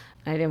that.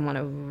 I didn't want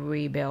to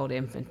rebuild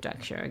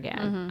infrastructure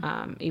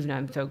again, even though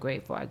I'm so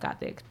grateful I got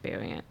the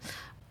experience.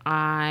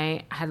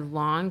 I had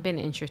long been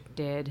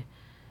interested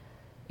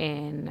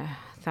in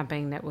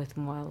something that was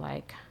more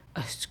like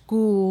a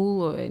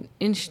school or an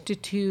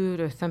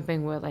institute or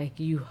something where like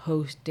you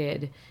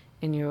hosted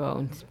in your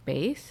own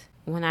space.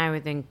 When I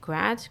was in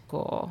grad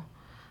school,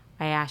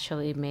 I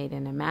actually made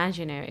an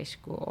imaginary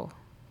school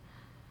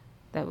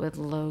that was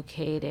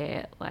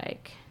located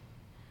like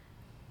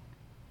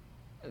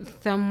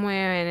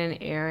somewhere in an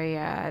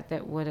area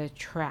that would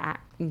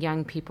attract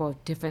young people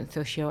of different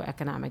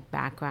socioeconomic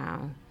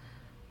backgrounds.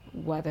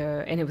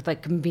 And it was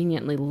like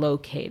conveniently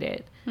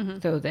located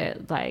so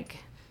that like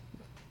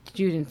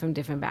students from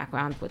different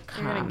backgrounds would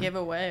come. You're going to give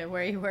away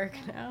where you work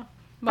now?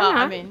 Well,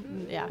 I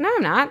mean, yeah. No,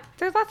 I'm not.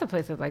 There's lots of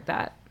places like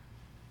that.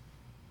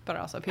 But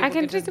also people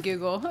can just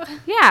Google.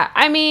 Yeah.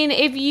 I mean,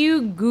 if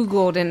you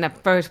Googled in the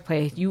first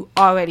place, you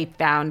already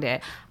found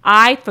it.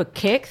 I, for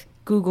kicks,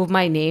 Googled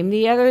my name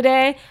the other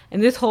day,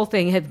 and this whole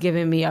thing has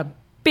given me a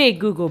big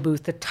Google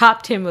boost. The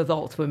top 10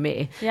 results were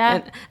me.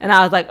 Yeah. And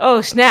I was like,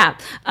 oh,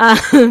 snap.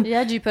 Yeah,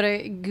 did you put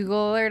a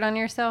Google alert on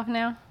yourself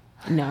now?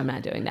 No, I'm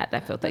not doing that.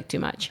 That feels like too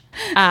much.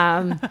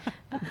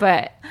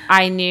 But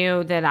I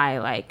knew that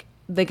I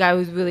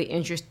was really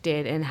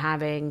interested in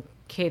having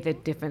kids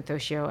of different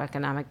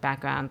socioeconomic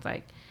backgrounds,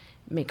 like,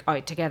 make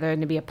art together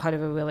and to be a part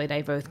of a really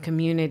diverse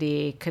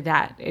community, because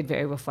that is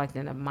very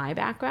reflective of my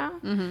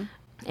background.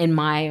 And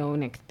my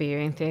own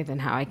experiences and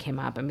how I came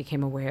up and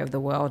became aware of the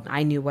world.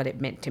 I knew what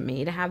it meant to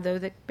me to have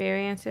those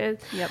experiences.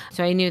 Yep.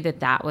 So I knew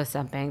that was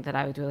something that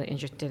I was really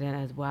interested in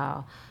as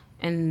well.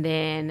 And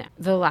then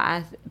the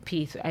last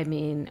piece, I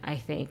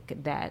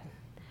think that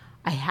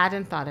I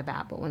hadn't thought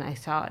about, but when I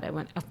saw it, I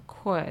went, of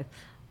course,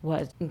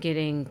 was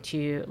getting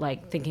to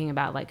like thinking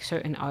about like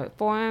certain art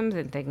forms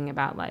and thinking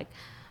about like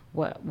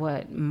what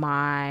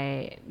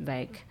my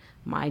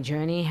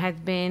journey has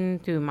been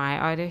through my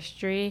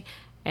artistry,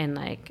 and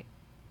like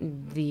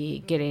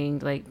the getting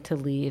like to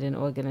lead an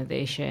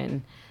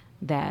organization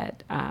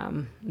that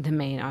the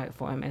main art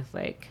form is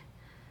like,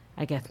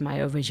 I guess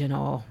my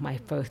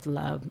first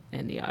love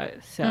in the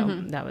art.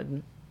 So that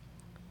would.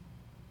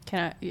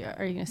 Are you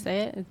gonna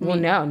say it? Well,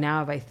 no.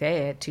 Now if I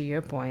say it, to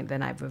your point,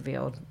 then I've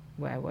revealed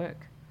where I work.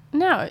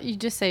 No, you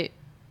just say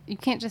You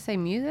can't just say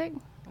music?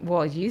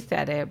 Well, you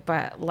said it,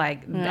 but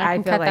like I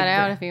can feel cut like that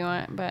out if you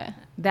want, but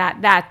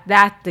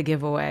that's the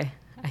giveaway,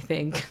 I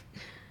think.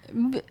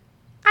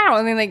 I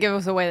don't think they give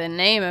us away the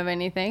name of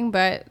anything,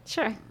 but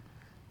Sure.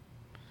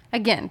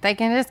 Again, they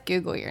can just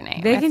Google your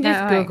name. They can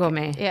just Google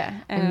me.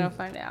 Yeah, and it'll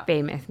find out.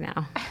 Famous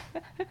now.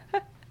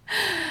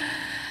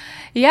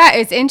 Yeah,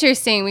 it's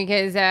interesting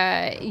because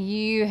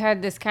you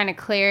had this kind of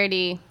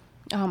clarity.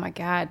 Oh my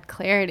God,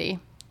 clarity.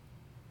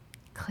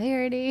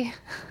 Clarity.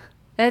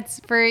 That's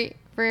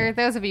for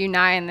those of you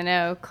not in the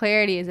know,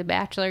 clarity is a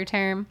bachelor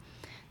term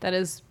that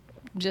is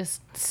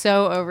just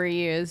so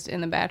overused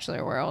in the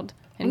bachelor world,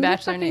 in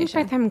Bachelor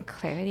Nation. For some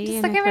clarity.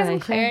 Just looking for some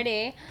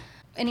clarity.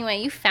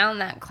 Anyway, you found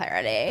that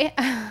clarity.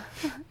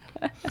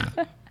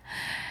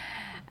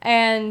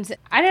 And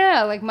I don't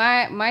know, like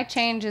my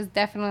change is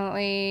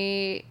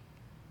definitely,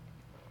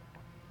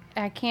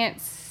 I can't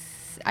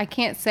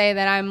say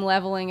that I'm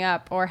leveling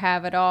up or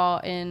have it all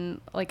in,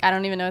 like, I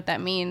don't even know what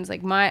that means.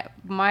 Like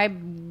my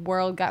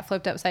world got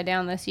flipped upside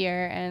down this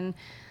year, and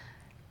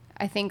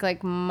I think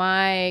like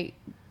my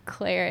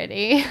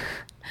clarity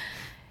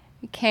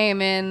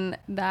came in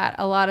that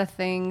a lot of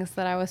things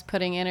that I was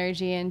putting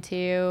energy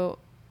into,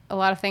 a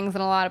lot of things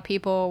and a lot of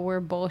people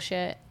were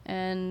bullshit,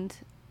 and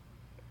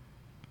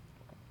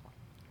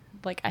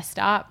like I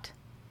stopped.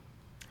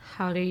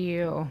 How do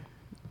you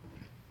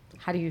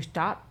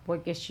stop?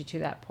 What gets you to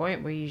that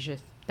point where you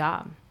just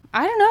stop?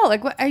 I don't know.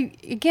 Like, I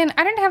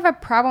didn't have a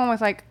problem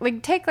with like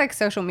take like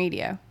social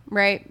media,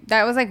 right?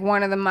 That was like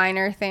one of the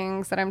minor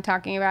things that I'm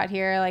talking about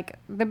here. Like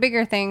the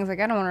bigger things, like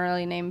I don't want to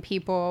really name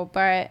people,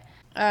 but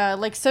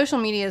like social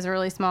media is a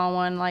really small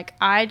one. Like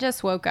I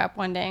just woke up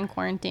one day in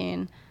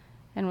quarantine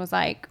and was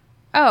like,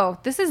 oh,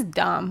 this is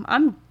dumb.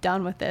 I'm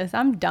done with this.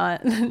 I'm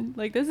done.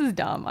 Like, this is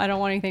dumb. I don't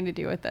want anything to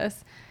do with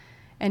this.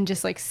 And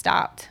just like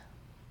stopped.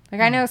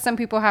 Like I know some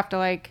people have to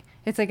like,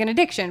 it's like an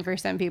addiction for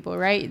some people,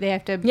 right? They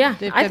have to. Yeah,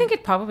 I think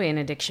it's probably an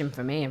addiction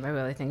for me if I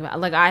really think about it.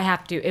 Like I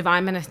have to, if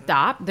I'm going to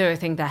stop, there are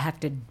things I have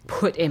to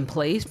put in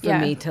place for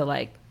me to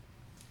like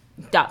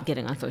stop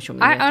getting on social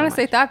media. I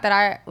honestly thought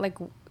that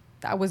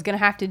I was going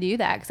to have to do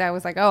that because I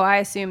was like, oh, I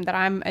assume that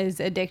I'm as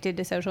addicted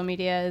to social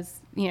media as,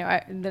 you know,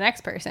 the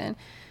next person.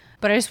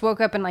 But I just woke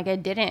up and like I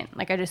didn't.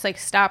 Like I just like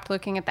stopped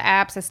looking at the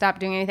apps. I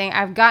stopped doing anything.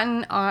 I've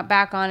gotten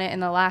back on it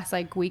in the last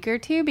like week or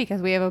two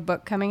because we have a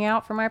book coming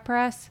out for my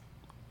press.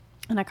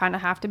 And I kind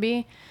of have to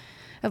be,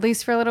 at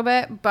least for a little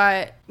bit.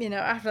 But, you know,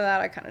 after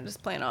that, I kind of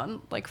just plan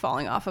on like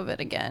falling off of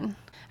it again.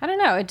 I don't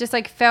know. It just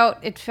like felt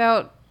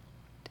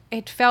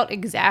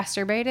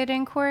exacerbated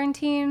in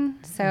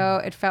quarantine.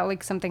 So it felt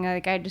like something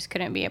like I just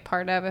couldn't be a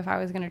part of if I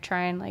was going to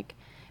try and like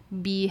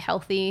be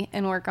healthy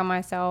and work on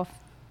myself.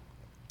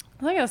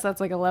 I guess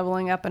that's like a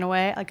leveling up in a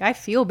way. Like I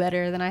feel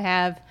better than I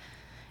have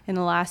in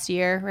the last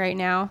year right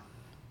now.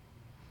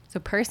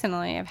 So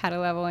personally, I've had a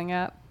leveling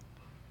up.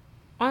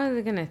 I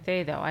was going to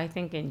say, though, I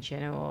think in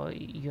general,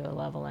 your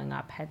leveling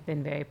up has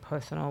been very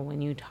personal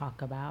when you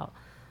talk about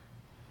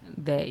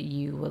that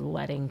you were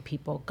letting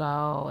people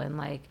go. And,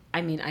 like,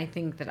 I mean, I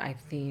think that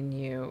I've seen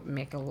you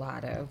make a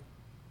lot of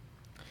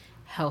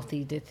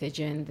healthy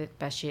decisions,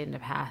 especially in the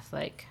past,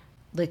 like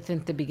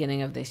since the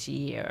beginning of this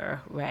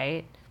year,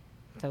 right?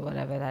 So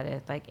whatever that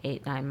is, like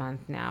 8-9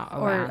 months now.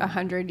 Or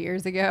 100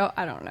 years ago.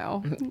 I don't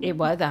know. It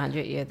was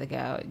 100 years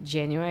ago.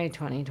 January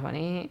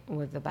 2020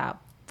 was about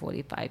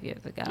 45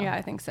 years ago. Yeah,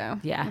 I think so.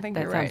 Yeah, I think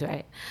that you're sounds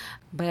right.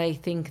 But I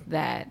think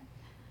that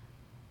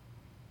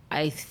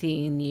I've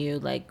seen you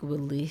like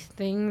release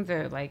things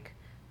or like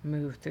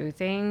move through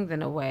things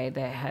in a way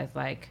that has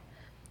like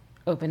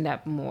opened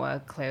up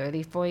more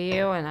clarity for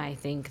you. And I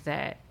think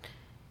that,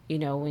 you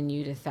know, when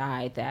you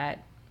decide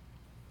that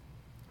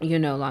you're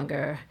no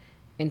longer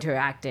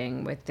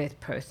interacting with this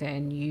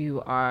person,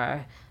 you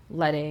are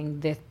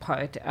letting this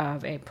part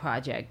of a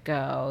project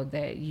go,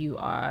 that you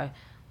are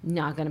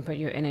not going to put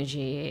your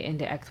energy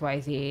into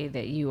XYZ,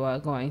 that you are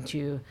going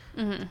to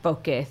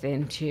focus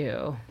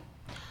into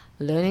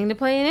learning to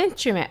play an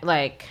instrument.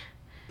 Like,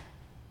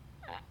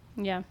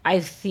 yeah,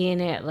 I've seen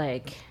it,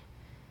 like,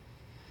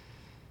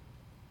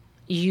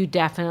 you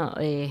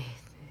definitely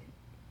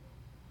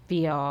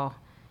feel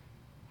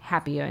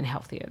happier and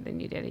healthier than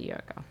you did a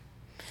year ago.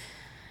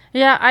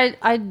 Yeah,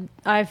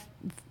 I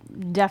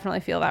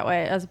definitely feel that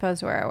way as opposed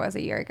to where I was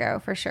a year ago,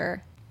 for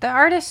sure. The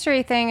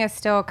artistry thing is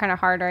still kind of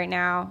hard right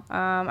now.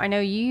 I know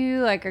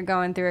you like are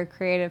going through a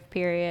creative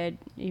period.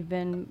 You've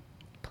been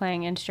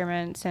playing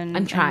instruments and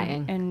I'm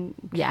trying. And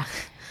yeah,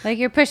 like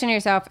you're pushing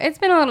yourself. It's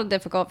been a little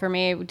difficult for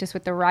me just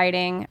with the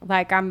writing.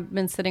 Like I've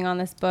been sitting on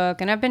this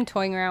book and I've been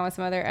toying around with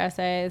some other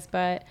essays,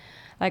 but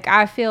like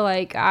I feel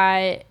like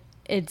I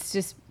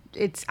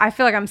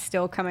feel like I'm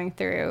still coming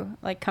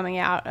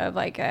out of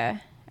like a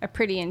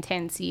pretty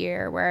intense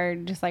year where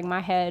just like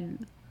my head,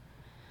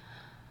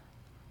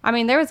 I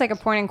mean, there was like a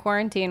point in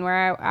quarantine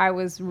where I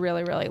was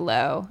really, really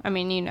low. I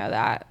mean, you know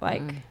that.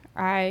 Like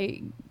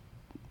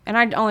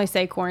I'd only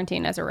say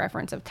quarantine as a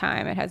reference of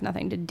time. It has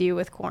nothing to do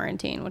with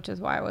quarantine, which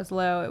is why I was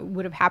low. It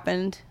would have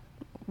happened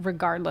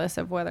regardless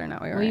of whether or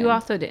not we were you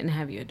also didn't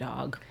have your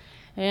dog.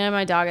 I didn't have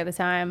my dog at the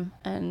time,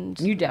 and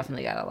You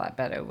definitely got a lot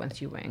better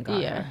once you went and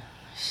got her.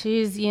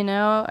 she's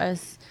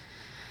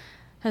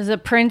as a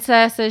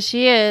princess as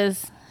she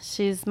is.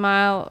 She's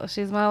my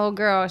little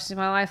girl. She's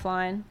my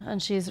lifeline,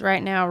 and she's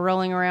right now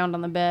rolling around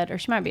on the bed, or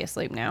she might be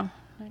asleep now.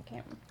 I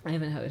can't. I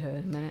haven't heard her in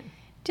a minute.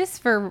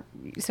 Just so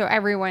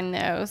everyone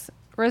knows,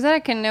 Rosetta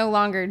can no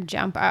longer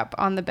jump up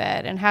on the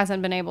bed and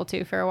hasn't been able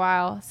to for a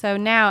while. So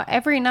now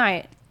every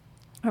night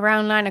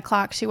around 9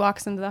 o'clock, she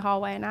walks into the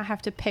hallway and I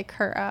have to pick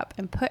her up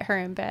and put her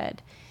in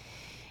bed.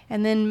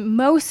 And then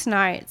most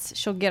nights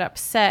she'll get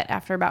upset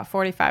after about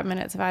 45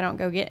 minutes if I don't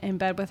go get in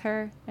bed with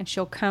her. And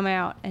she'll come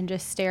out and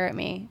just stare at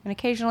me and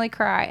occasionally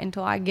cry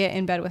until I get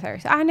in bed with her.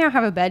 So I now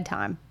have a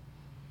bedtime.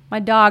 My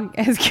dog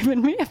has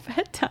given me a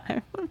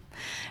bedtime.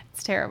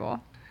 It's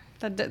terrible.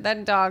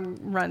 That dog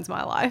runs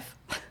my life.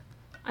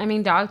 I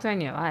mean, dogs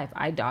run your life.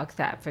 I dog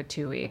sat for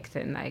 2 weeks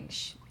and like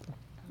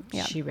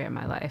she ran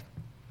my life.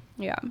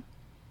 Yeah.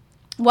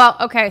 Well,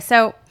 okay.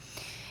 So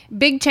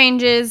big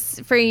changes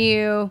for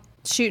you.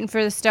 Shooting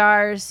for the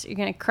stars. You're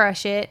going to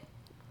crush it.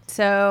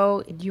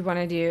 So You want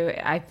to do,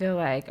 I feel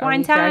like,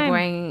 wine time.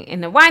 Going in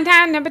the wine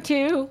time number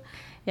 2?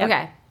 Yep.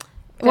 Okay.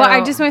 Well, So-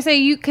 I just want to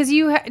say because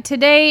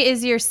today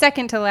is your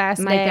second to last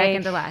My day.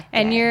 second to last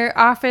And day. your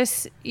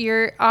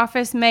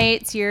office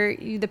mates,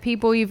 the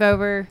people you've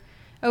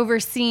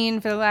overseen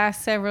for the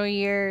last several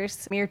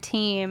years, your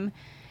team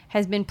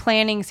has been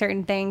planning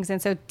certain things.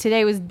 And so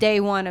today was day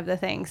one of the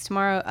things.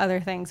 Tomorrow, other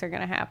things are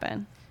going to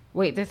happen.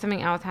 Wait, there's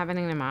something else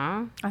happening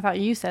tomorrow? I thought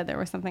you said there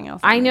was something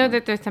else. I know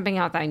that there's something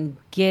else I'm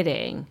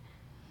getting,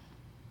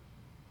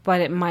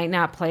 but it might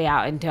not play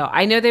out until...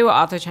 I know they were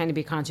also trying to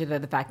be conscious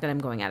of the fact that I'm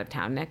going out of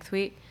town next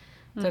week.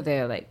 So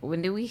they're like,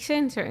 when do we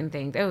send certain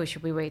things? Oh,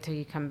 should we wait till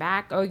you come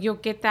back? Oh, you'll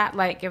get that.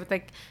 Like, it was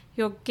like,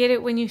 you'll get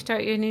it when you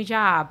start your new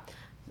job.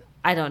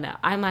 I don't know.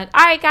 I'm like,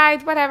 all right,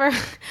 guys, whatever.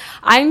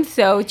 I'm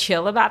so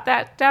chill about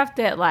that stuff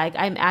that, like,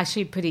 I'm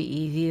actually pretty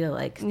easy to,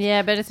 like...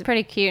 Yeah, but it's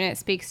pretty cute, and it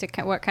speaks to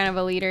what kind of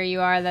a leader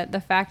you are, that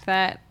the fact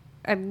that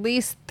at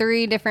least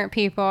 3 different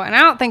people, and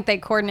I don't think they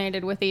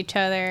coordinated with each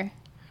other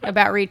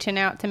about reaching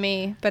out to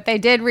me, but they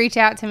did reach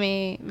out to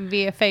me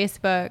via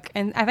Facebook,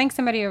 and I think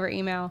somebody over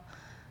email,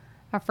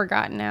 I've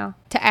forgotten now,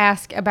 to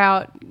ask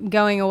about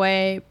going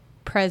away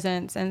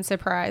presents and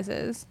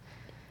surprises.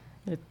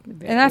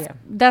 And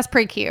that's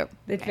pretty cute.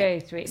 It's very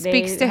sweet.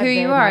 Speaks They to have who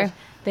you very are. much-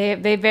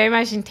 they very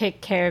much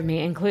take care of me,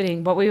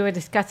 including what we were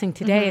discussing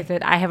today is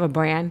that I have a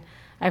brand.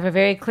 I have a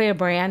very clear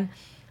brand.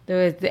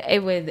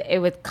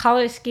 It was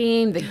color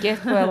scheme. The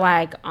gifts were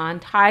like on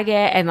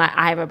target, and like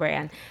I have a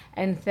brand.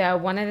 And so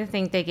one of the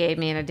things they gave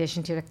me, in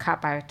addition to the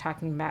cup I was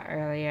talking about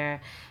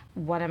earlier,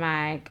 one of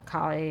my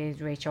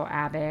colleagues, Rachel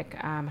Abick,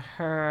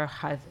 her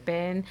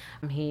husband,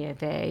 he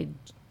is a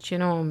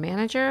general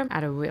manager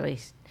at a really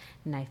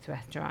nice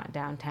restaurant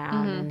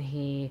downtown, and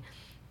he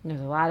knows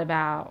a lot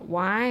about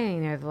wine. He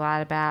knows a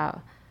lot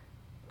about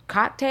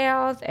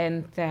cocktails,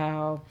 and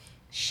so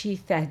she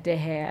said to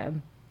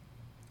him,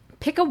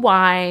 pick a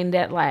wine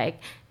that like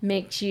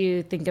makes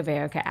you think of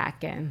Erica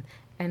Atkin.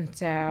 And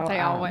so They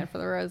all went for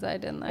the rosé,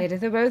 didn't they? it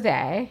is a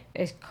rosé.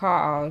 It's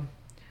called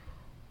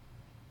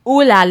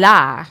Ooh La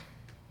La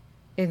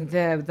is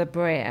the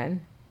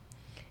brand,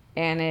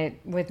 and it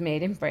was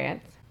made in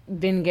France.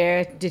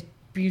 Vinegar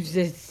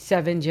diffuses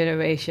 7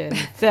 generations,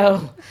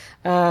 so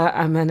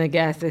I'm gonna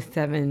guess it's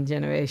 7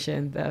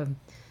 generations of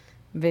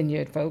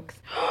vineyard folks.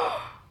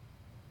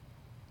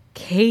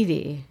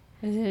 Katie,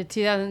 Is it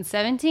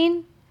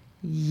 2017?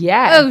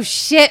 yes. Oh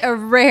shit, a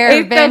rare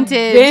It's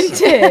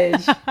vintage. a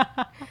vintage.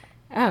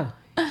 Oh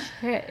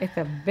shit, it's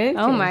a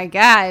vintage. Oh my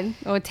god.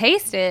 Well,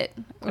 taste it.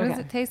 What does Okay.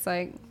 it taste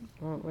like?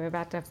 We're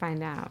about to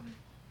find out.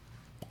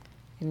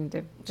 I need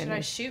to Should I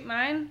finish. shoot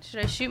mine? Should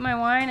I shoot my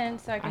wine and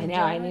so I can I know.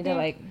 enjoy I it need with to you?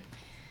 like.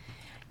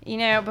 You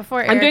know,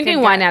 before I'm Erica drinking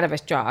got- wine out of a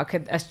straw.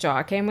 'Cause a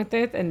straw came with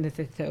this, and this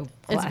is so.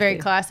 It's very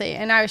classy. classy.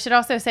 And I should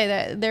also say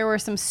that there were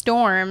some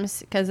storms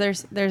because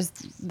there's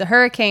the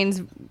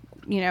hurricanes,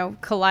 you know,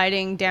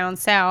 colliding down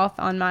south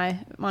on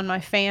my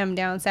fam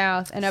down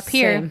south, and up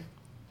here, Same.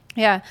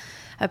 yeah,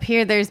 up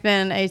here there's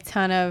been a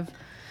ton of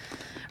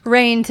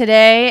rain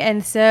today,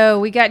 and so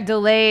we got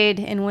delayed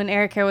in when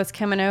Erica was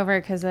coming over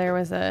because there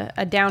was a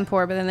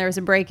downpour, but then there was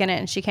a break in it,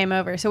 and she came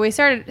over. So we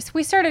started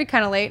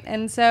kind of late,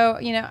 and so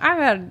you know I've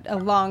had a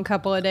long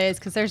couple of days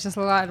because there's just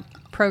a lot of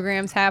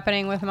programs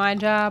happening with my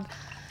job.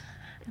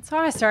 And so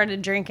I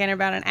started drinking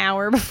about an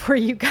hour before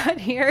you got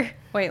here.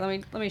 Wait,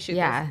 let me shoot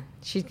Yeah,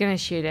 she's gonna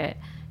shoot it.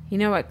 You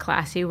know what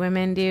classy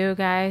women do,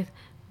 guys?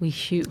 We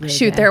shoot. this.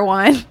 Shoot their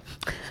wine,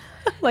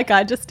 like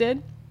I just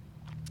did.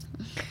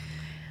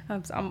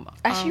 I'm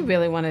I actually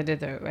really want a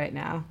dessert right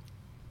now.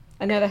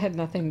 I know that had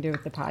nothing to do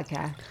with the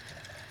podcast.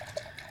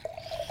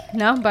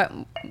 No, but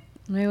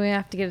maybe we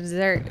have to get a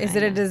dessert. Is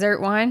it a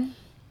dessert wine?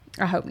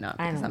 I hope not.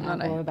 I Because don't I'm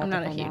know. We're not about I'm to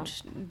not a find out.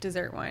 huge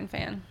dessert wine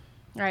fan.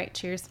 All right,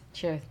 cheers.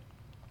 Cheers.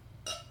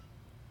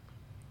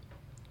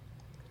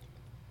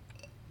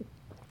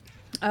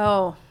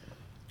 Oh,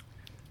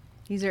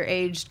 these are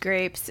aged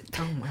grapes.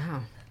 Oh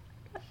wow.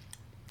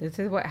 This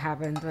is what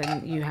happens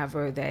when you have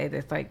rosé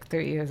that's like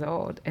 3 years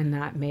old and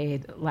not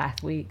made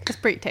last week. It's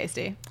pretty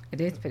tasty. It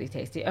is pretty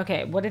tasty.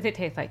 Okay, what does it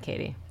taste like,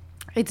 Katie?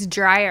 It's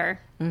drier.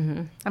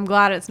 Mm-hmm. I'm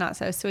glad it's not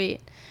so sweet.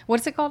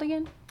 What's it called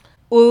again?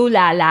 Ooh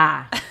la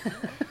la.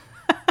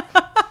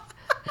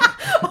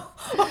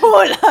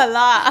 Ooh la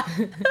la.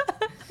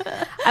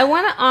 I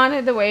want to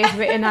honor the way it's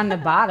written on the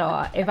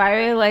bottle. If I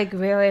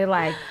really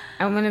like,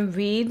 I'm going to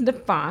read the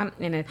font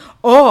and it's,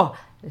 oh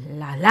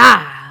la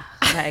la.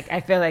 Like,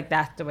 I feel like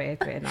that's the way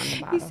it's written on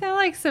the bottle. You sound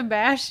like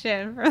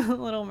Sebastian from The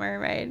Little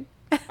Mermaid.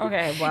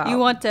 Okay, well. You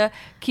want to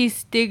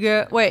kiss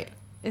Digger. Wait,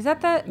 is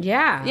that that?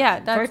 Yeah.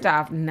 Yeah. That's, first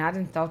off, not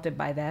insulted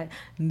by that.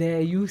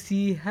 There you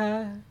see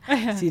her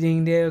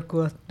sitting there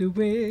across the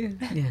way.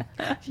 Yeah.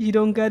 She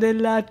don't got a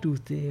lot to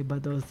say,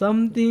 but there's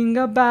something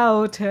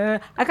about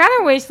her. I kind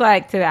of wish,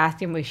 like,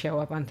 Sebastian would show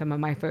up on some of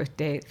my first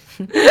dates.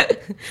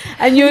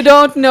 And you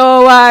don't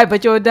know why,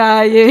 but you're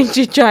dying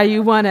to try.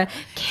 You want to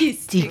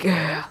kiss the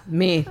girl.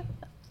 Me.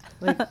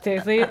 Like,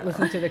 seriously,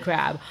 listen to the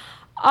crab.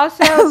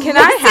 Also, can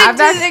I have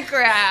that? The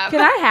crab. Can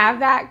I have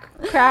that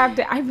crab?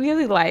 I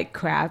really like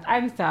crabs.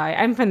 I'm sorry.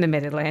 I'm from the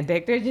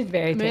Mid-Atlantic. They're just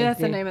very tasty. Maybe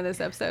that's the name of this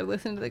episode.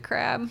 Listen to the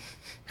crab.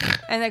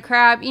 And the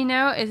crab,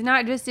 is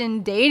not just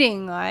in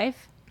dating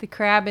life. The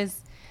crab is,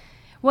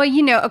 well,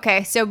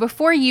 okay. So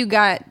before you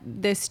got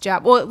this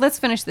job, well, let's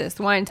finish this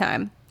wine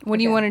time. What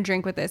do you want to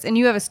drink with this? And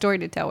you have a story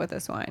to tell with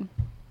this wine.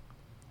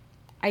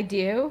 I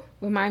do.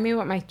 Remind me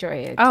what my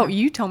story is. Oh,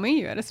 you told me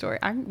you had a story.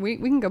 We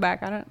can go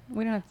back.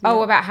 We don't have to.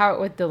 About how it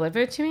was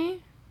delivered to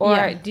me?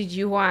 Or did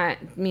you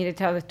want me to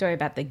tell the story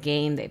about the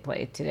game they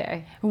played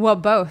today? Well,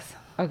 both.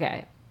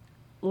 Okay.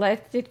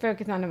 Let's just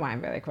focus on the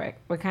wine really quick.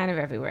 We're kind of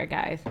everywhere,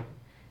 guys.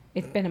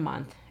 It's been a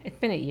month. It's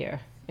been a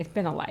year. It's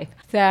been a life.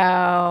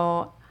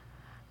 So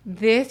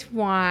this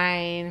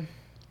wine.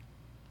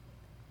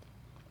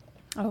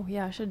 Oh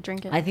yeah, I should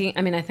drink it. I think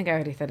I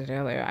already said it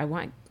earlier. I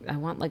want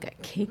like a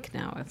cake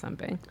now or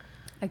something.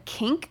 A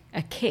kink?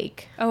 A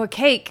cake. Oh, a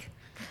cake.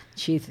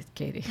 Jesus,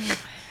 Katie.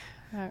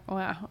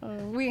 Wow.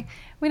 We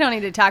don't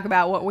need to talk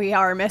about what we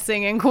are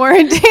missing in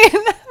quarantine.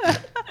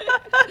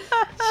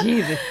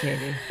 Jesus,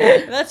 Katie.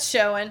 That's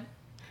showing.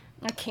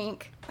 A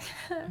kink.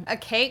 A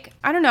cake.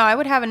 I don't know. I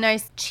would have a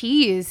nice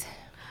cheese.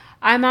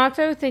 I'm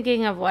also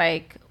thinking of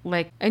like,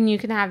 and you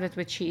can have this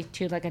with cheese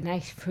too, like a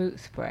nice fruit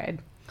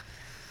spread.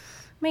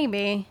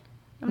 Maybe.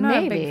 I'm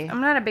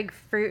not a big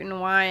fruit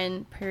and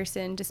wine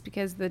person just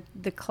because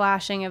the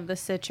clashing of the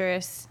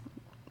citrus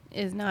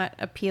is not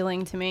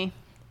appealing to me.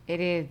 It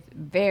is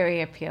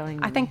very appealing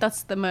to me. I think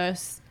that's the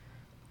most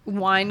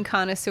wine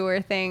connoisseur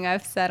thing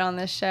I've said on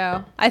this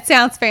show. It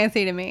sounds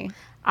fancy to me.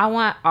 I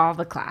want all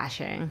the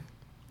clashing.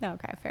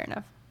 Okay, fair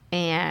enough.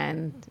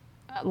 And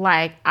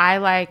I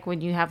like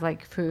when you have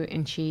like fruit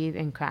and cheese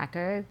and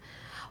crackers.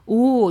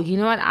 Ooh, you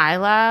know what I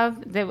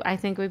love that I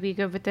think would be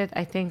good with this?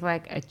 I think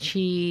like a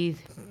cheese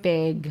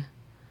fig.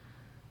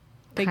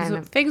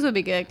 Figs would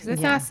be good because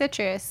it's not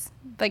citrus.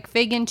 Like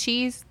fig and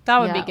cheese, that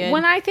would be good.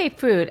 When I say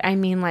fruit, I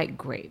mean like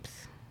grapes.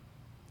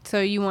 So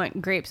you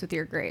want grapes with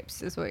your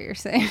grapes is what you're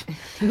saying.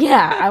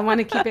 Yeah, I want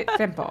to keep it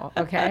simple,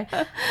 okay?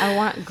 I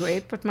want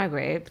grape with my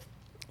grapes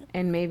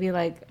and maybe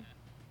like,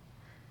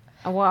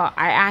 well,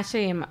 I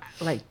actually am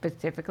like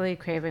specifically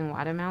craving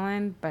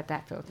watermelon, but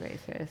that feels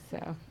racist,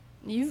 so.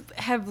 You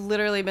have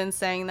literally been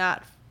saying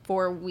that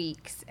for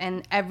weeks,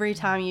 and every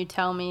time you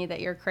tell me that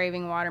you're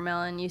craving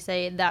watermelon, you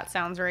say that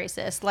sounds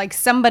racist. Like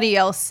somebody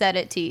else said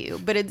it to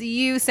you, but it's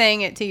you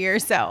saying it to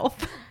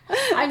yourself.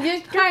 I'm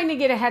just trying to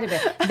get ahead of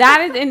it.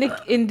 That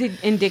is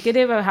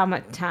indicative of how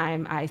much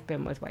time I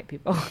spend with white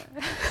people.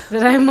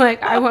 That I'm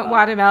like, I want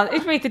watermelon.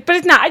 It's racist, but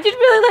it's not. I just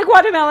really like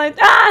watermelon.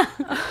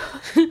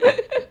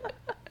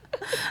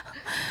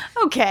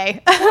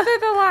 Okay. Well,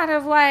 there's a lot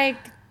of like,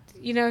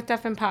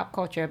 stuff in pop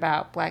culture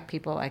about black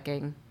people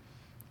liking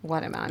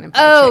watermelon and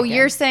fried chicken.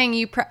 You're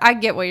saying I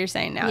get what you're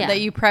saying now. Yeah. That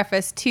you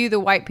preface to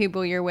the white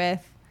people you're with.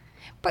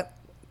 But,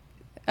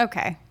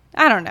 okay.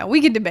 I don't know.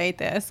 We could debate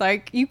this.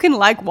 Like, you can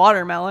like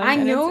watermelon. I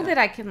know that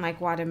I can like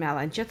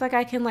watermelon, just like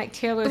I can like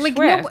Taylor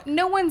Swift.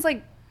 No one's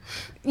like,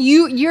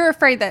 you're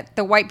afraid that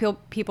the white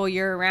people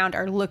you're around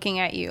are looking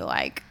at you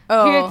like,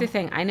 oh. Here's the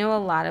thing. I know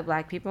a lot of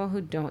black people who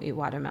don't eat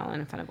watermelon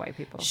in front of white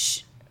people.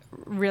 Shh.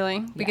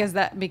 Really? Because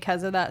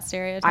of that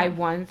stereotype? I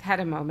once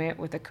had a moment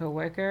with a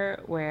coworker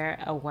where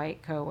a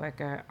white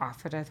coworker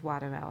offered us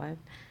watermelon,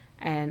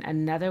 and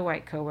another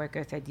white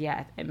coworker said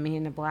yes, and me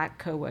and the black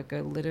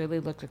coworker literally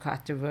looked across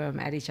the room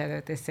at each other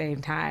at the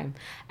same time,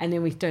 and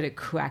then we started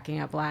cracking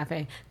up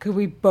laughing because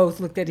we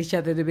both looked at each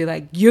other to be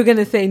like, "You're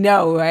gonna say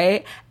no,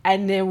 right?"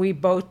 And then we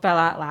both fell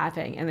out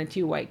laughing, and the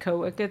two white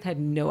coworkers had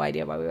no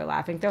idea why we were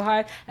laughing so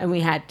hard, and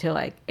we had to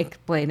like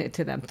explain it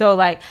to them. So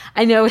like,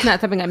 I know it's not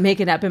something I'm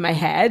making up in my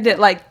head. That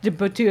like the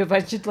two of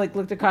us just like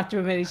looked across the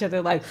room at each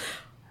other like,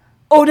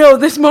 "Oh no,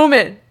 this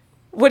moment."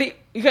 What do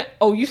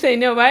you say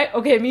no, right?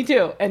 Okay, me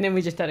too. And then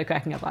we just started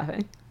cracking up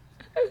laughing.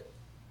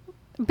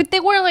 But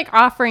they were like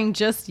offering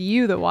just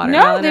you the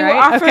watermelon, No, they right?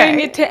 were offering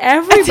it to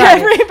everybody.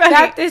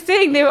 That's the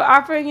thing. They were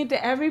offering it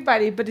to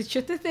everybody, but it's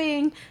just a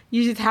thing.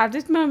 You just have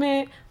this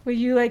moment where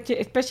you like to,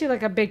 especially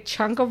like a big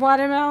chunk of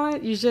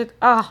watermelon. You should.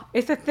 Oh,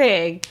 it's a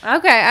thing.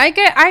 Okay,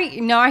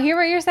 I hear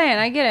what you're saying.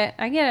 I get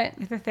it.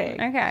 It's a thing.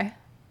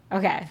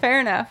 Okay. Fair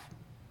enough.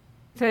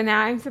 So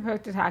now I'm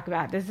supposed to talk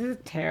about, this is a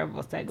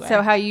terrible segue.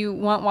 So how you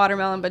want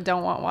watermelon but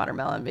don't want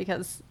watermelon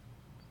because...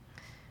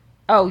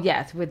 Oh,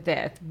 yes, with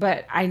this.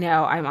 But I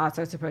know I'm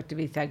also supposed to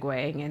be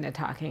segueing into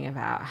talking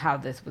about how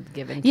this was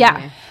given to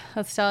me.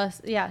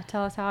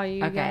 Tell us how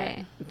you got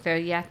it. So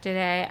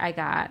yesterday I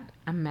got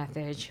a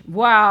message.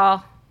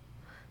 Well,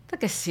 it's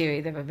like a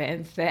series of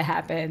events that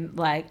happened.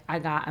 Like I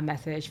got a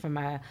message from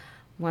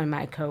one of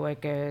my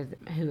coworkers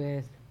who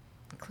is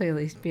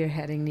clearly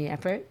spearheading the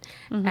effort.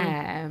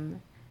 Mm-hmm.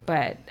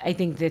 But I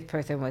think this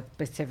person was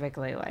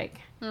specifically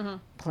like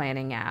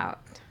planning out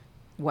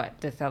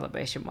what the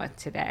celebration was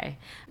today.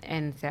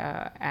 And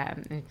so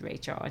it's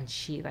Rachel, and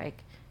she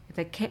like, it's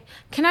like,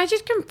 can I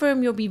just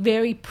confirm you'll be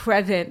very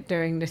present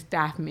during the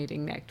staff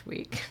meeting next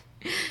week?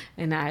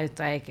 And I was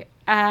like,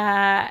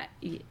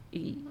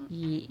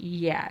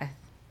 yes.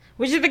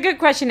 Which is a good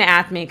question to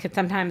ask me, because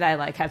sometimes I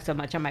like have so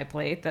much on my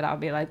plate that I'll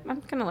be like, I'm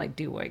gonna like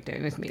do work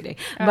during this meeting.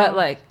 But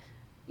like,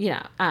 you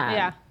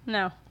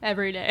know,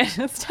 every day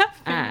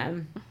stuff.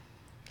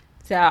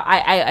 So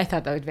I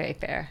thought that was very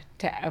fair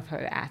of her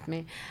to ask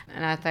me,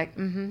 and I was like,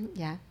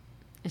 yeah.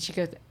 And she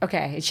goes,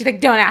 okay. And she's like,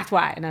 don't ask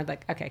why. And I was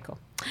like, okay, cool.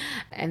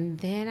 And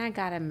then I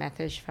got a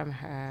message from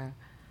her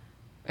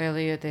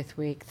earlier this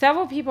week.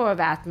 Several people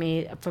have asked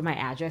me for my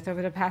address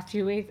over the past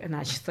few weeks, and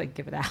I just like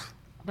give it out.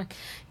 I'm like,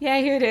 yeah,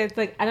 here it is.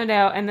 Like, I don't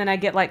know. And then I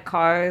get like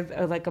cards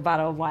or like a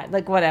bottle of wine,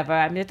 like whatever.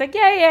 I'm just like,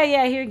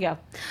 yeah, here you go.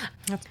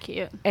 That's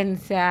cute. And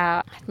so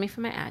asked me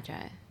for my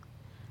address.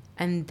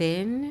 And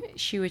then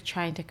she was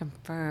trying to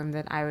confirm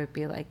that I would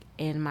be like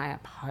in my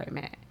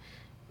apartment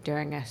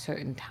during a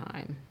certain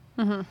time.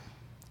 Mm-hmm.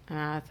 And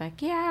I was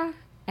like, yeah.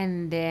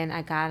 And then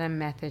I got a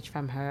message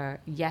from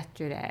her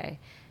yesterday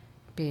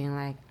being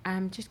like,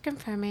 I'm just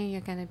confirming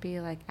you're going to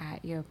be like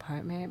at your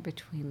apartment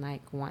between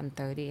like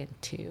 1:30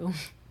 and 2.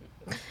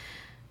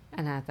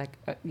 And I was like,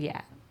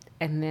 yeah.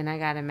 And then I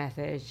got a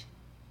message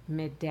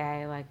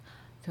midday like,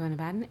 so in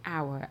about an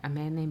hour, a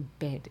man named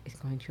Ben is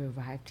going to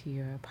arrive to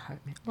your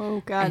apartment.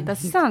 Oh, God, and that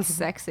sounds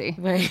sexy.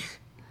 Right.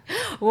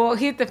 Well,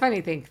 here's the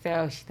funny thing.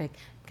 So she's like,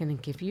 going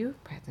to give you a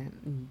present.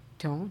 And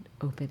don't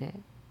open it.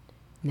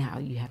 Now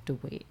you have to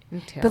wait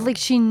until. But, like,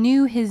 she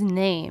knew his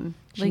name.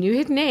 She knew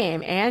his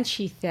name. And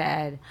she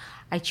said,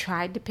 I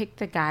tried to pick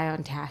the guy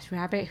on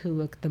TaskRabbit who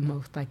looked the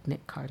most like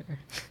Nick Carter.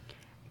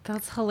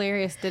 That's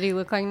hilarious. Did he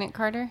look like Nick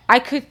Carter? I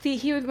could see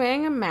he was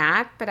wearing a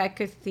mask, but I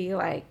could see,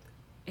 like,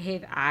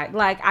 his eye.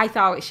 Like, I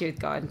saw what she was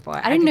going for.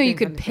 I didn't know you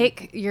could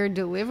pick your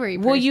delivery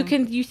person. Well,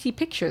 you see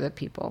pictures of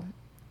people.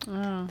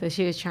 Oh. So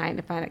she was trying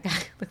to find a guy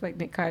who looked like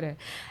Nick Carter.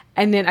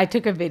 And then I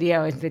took a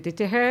video and sent it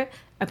to her.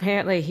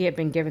 Apparently, he had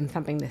been given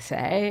something to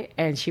say,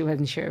 and she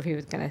wasn't sure if he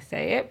was going to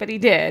say it, but he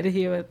did.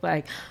 He was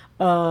like,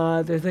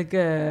 there's like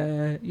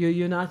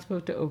you're not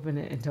supposed to open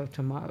it until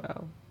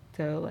tomorrow.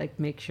 So, like,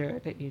 make sure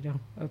that you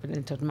don't open it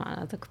until tomorrow.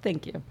 I was like,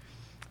 thank you.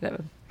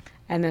 So,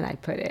 and then I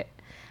put it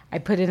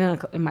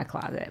in my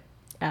closet.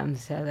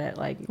 So that,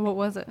 like... What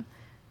was it?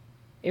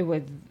 It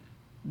was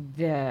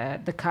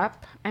the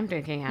cup I'm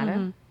drinking out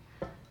of,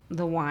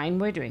 the wine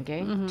we're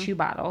drinking, 2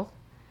 bottles,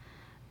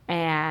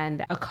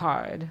 and a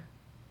card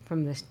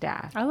from the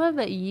staff. I love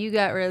that you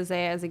got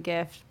rosé as a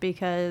gift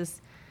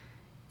because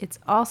it's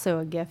also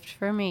a gift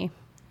for me.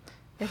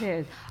 It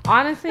is.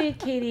 Honestly,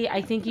 Katie,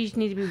 I think you just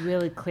need to be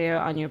really clear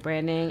on your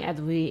branding.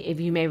 If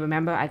you may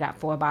remember, I got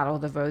 4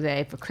 bottles of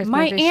rosé for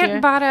Christmas this year. My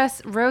aunt bought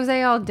us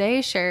rosé all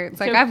day shirts.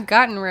 Like, I've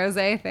gotten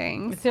rosé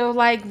things. So,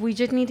 like, we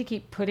just need to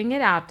keep putting it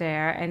out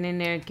there, and then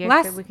there are gifts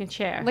that we can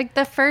share. Like,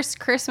 the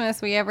first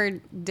Christmas we ever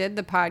did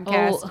the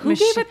podcast. Oh, who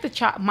gave it the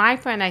chocolate? My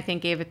friend, I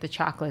think, gave it the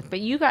chocolate, but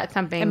you got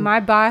something. And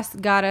my boss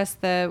got us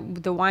the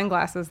wine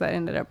glasses that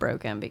ended up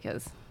broken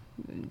because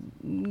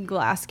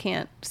glass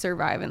can't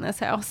survive in this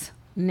house.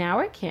 Now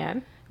it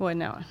can. Well,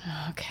 no.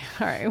 Okay.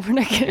 All right. We're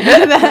not getting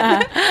into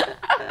that.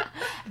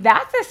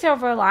 That's a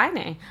silver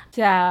lining.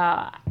 So,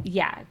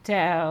 yeah.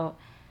 So,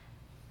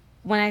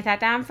 when I sat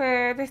down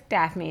for the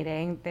staff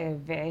meeting, they're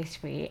very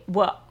sweet.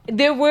 Well,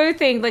 there were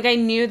things, like I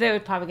knew there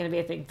was probably going to be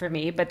a thing for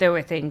me, but there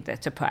were things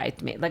that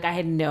surprised me. Like I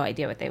had no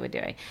idea what they were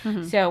doing.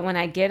 Mm-hmm. So when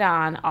I get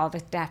on, all the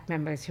staff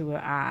members who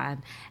were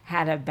on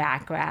had a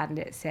background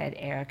that said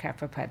Erica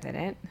for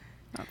president.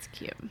 That's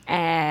cute.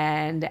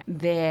 And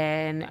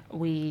then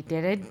we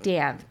did a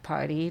dance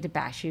party to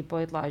Backstreet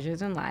Boys Larger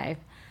Than Life.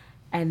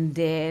 And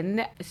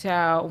then,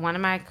 so one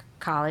of my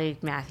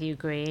colleagues, Matthew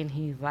Green,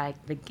 he's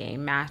like the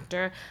game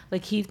master.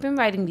 Like he's been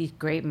writing these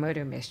great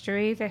murder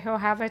mysteries that he'll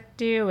have us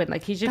do. And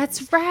like he's just.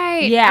 That's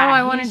right. Yeah. Oh,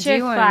 I want to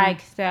do one. Like,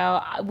 so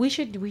we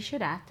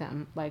should ask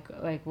them.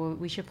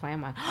 We should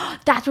plan one.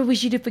 That's what we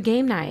should do for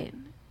game night.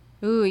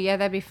 Ooh, yeah,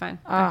 that'd be fun.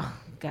 Oh,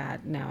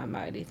 God, now I'm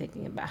already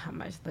thinking about how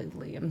much like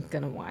Liam's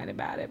gonna whine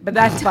about it, but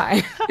that's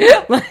fine.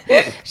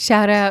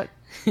 Shout out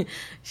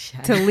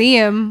to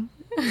Liam,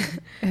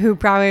 who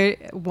probably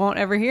won't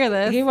ever hear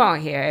this. He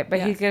won't hear it,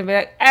 but he's gonna be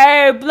like,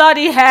 "Oh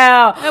bloody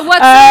hell!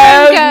 What's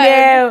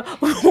the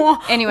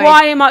no! Anyway,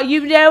 why am I?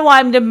 You know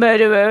I'm the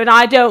murderer, and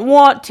I don't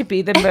want to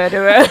be the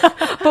murderer.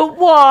 But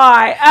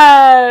why?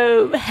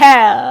 Oh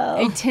hell!"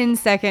 A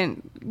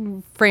 10-second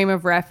frame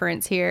of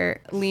reference here.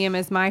 Liam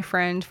is my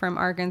friend from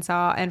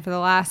Arkansas, and for the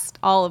last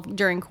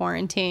during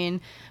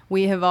quarantine,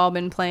 we have all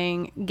been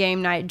playing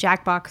game night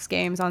Jackbox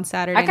games on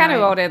Saturday night. I kind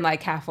of rolled in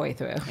like halfway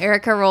through.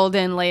 Erica rolled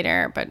in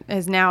later, but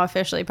is now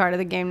officially part of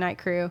the game night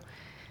crew.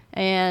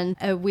 And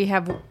we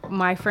have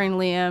my friend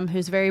Liam,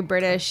 who's very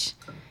British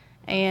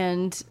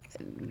and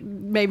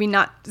maybe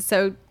not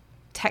so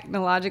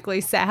technologically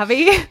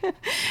savvy.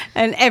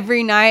 And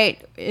every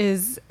night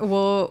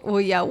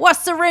we'll yell,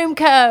 "What's the room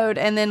code?"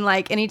 And then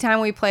like anytime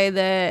we play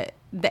the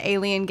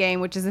alien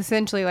game, which is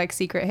essentially like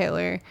Secret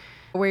Hitler,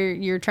 where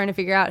you're trying to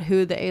figure out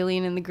who the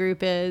alien in the group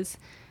is,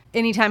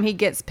 anytime he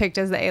gets picked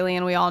as the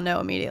alien, we all know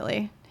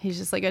immediately. He's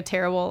just like a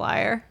terrible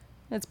liar.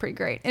 That's pretty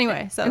great.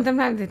 Anyway, so and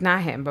sometimes it's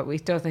not him, but we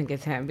still think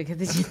it's him because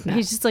it's just not.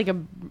 He's just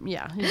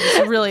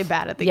really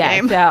bad at the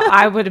game. So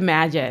I would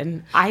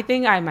imagine. I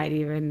think I might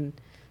even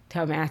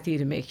tell Matthew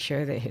to make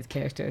sure that his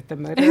character is the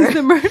murderer.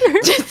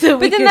 Just so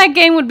but then that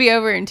game would be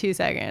over in 2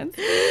 seconds.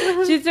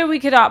 Just so we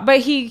could all.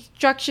 But he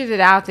structured it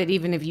out that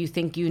even if you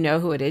think you know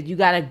who it is, you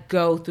got to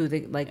go through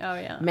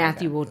the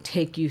Matthew will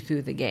take you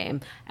through the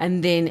game,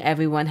 and then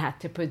everyone has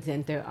to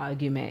present their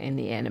argument in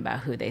the end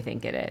about who they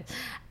think it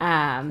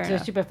is. So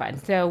super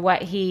fun. So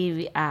what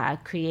he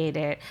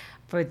created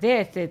for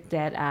this is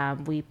that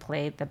we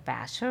played the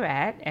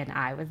Bachelorette, and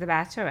I was the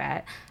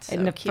Bachelorette. So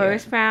in the cute.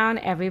 first round,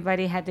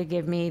 everybody had to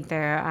give me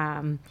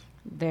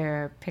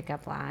their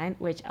pickup line,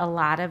 which a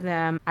lot of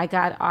them, I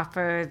got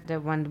offered the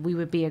one, we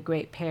would be a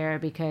great pair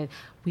because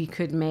we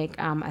could make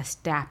a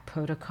staff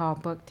protocol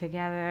book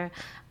together.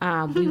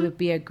 We would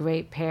be a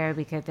great pair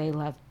because they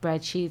love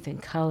spreadsheets and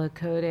color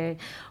coding.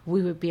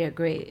 We would be a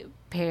great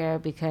pair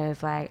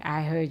because like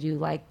I heard you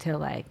like to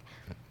like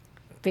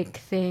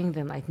fix things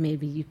and like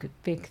maybe you could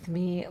fix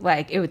me.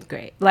 Like it was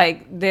great.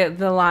 Like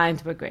the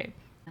lines were great.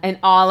 And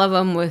all of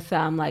them with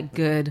some like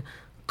good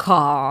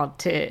call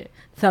to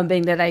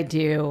something that I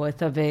do or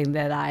something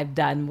that I've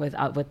done with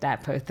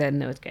that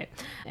person. It was great.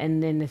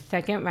 And then the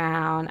second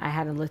round, I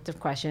had a list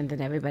of questions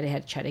and everybody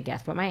had to try to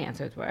guess what my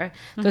answers were.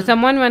 Mm-hmm. So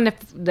someone won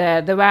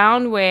the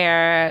round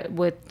where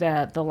with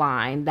the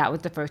line, that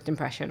was the first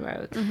impression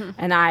rose. Mm-hmm.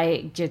 And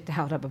I just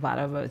held up a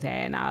bottle of rosé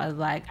and I was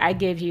like, I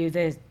give you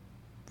this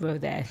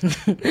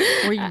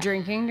rosé. Were you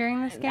drinking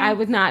during this game? I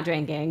was not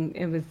drinking.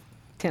 It was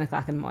 10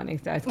 o'clock in the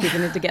morning, so I was keeping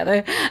it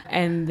together.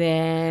 And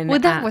then... Well,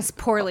 that was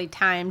poorly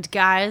timed,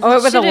 guys. Oh,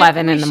 it was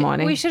 11 in the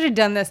morning. We should have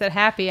done this at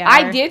happy hour.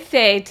 I did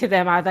say to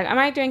them, I was like, I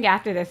might drink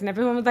after this. And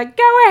everyone was like,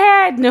 go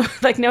ahead. No,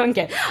 like, no one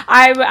cared.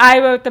 I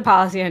wrote the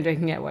policy on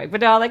drinking at work. But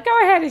they're all like,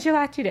 go ahead. It's your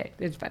last 2 days.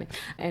 It's funny.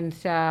 And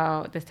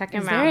so the second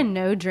round... Is there a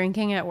no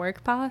drinking at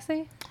work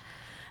policy?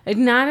 It's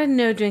not a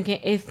no drinking.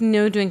 It's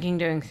no drinking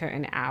during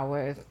certain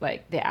hours,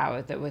 like the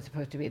hours that were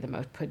supposed to be the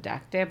most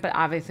productive. But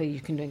obviously,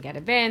 you can drink at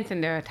events,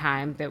 and there are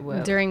times that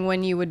will. During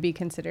when you would be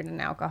considered an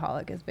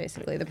alcoholic is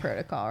basically the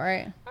protocol,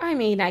 right? I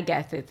mean, I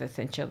guess it's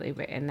essentially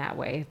written that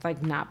way. It's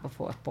like not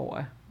before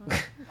 4.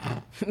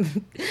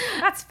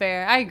 That's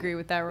fair. I agree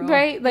with that rule.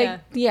 Right? Like,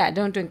 yeah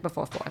don't drink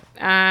before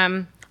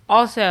 4.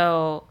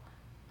 Also,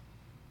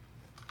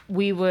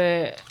 we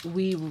were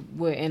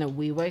in a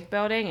WeWork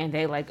building and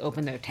they like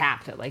opened their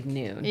taps at like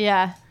noon.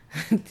 Yeah.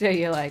 So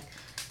you're like,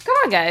 come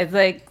on guys,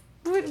 like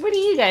what are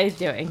you guys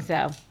doing?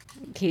 So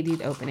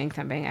Katie's opening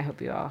something. I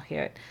hope you all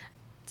hear it.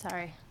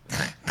 Sorry.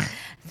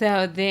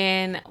 So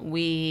then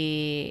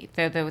with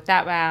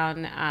that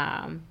round,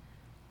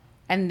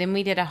 and then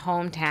we did a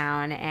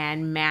hometown,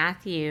 and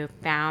Matthew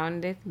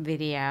found this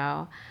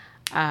video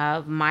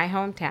of my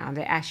hometown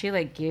that actually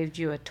like gives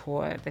you a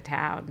tour of the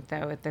town.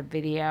 So it's a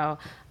video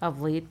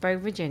of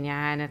Leesburg, Virginia,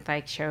 and it's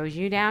like shows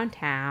you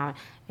downtown.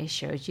 It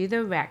shows you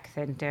the rec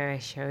center.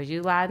 It shows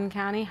you Loudoun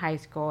County High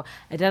School.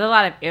 It does a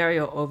lot of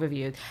aerial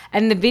overviews.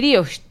 And the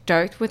video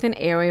starts with an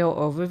aerial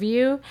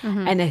overview.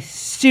 Mm-hmm. And as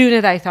soon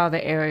as I saw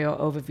the aerial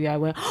overview, I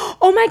went,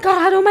 oh my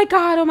God, oh my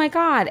God, oh my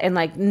God. And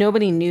like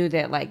nobody knew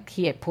that like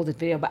he had pulled this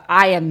video, but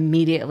I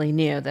immediately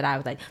knew that I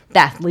was like,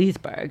 that's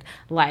Leesburg.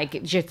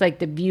 Like just like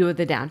the view of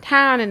the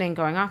downtown and then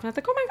going off. And I was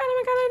like, oh my God,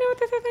 I know what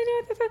this is. I know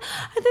what this is.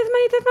 This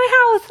is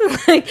my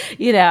house. Like,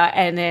 you know,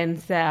 and then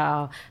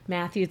so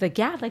Matthew's like,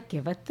 yeah, like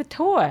give us the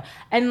tour.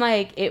 And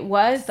like it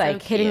was so like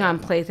cute. Hitting on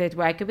places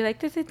where I could be like,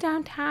 this is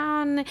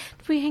downtown,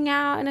 we hang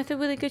out, and it's a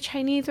really good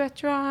Chinese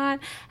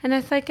restaurant, and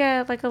it's like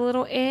a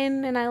little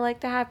inn, and I like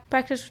to have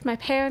breakfast with my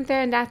parents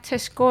there, and that's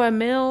Tuscarora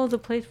Mill, the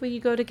place where you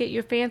go to get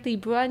your fancy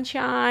brunch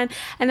on,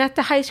 and that's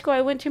the high school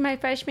I went to my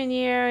freshman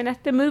year, and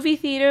that's the movie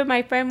theater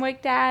my friend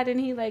worked at, and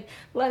he like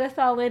let us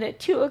all in at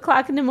 2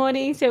 o'clock in the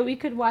morning so we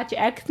could watch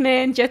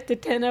X-Men, just the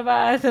 10 of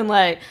us, and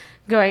like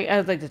I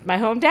was like, this is my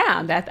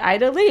hometown. That's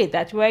Ida Lee.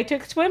 That's where I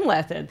took swim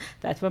lessons.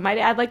 That's where my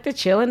dad liked to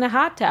chill in the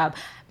hot tub.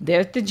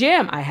 There's the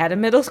gym. I had a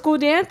middle school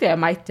dance there.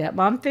 My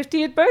stepmom's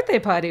 50th birthday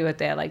party was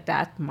there. Like,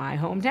 that's my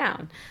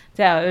hometown.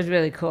 So it was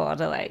really cool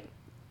to, like,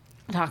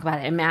 talk about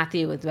it. And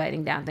Matthew was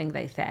writing down things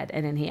I said,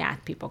 and then he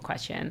asked people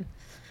questions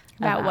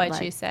About what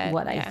like, you said.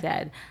 What I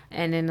said.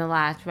 And then the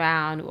last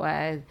round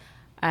was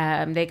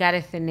they got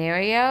a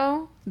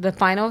scenario, the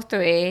final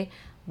 3.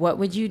 What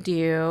would you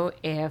do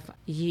if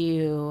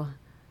you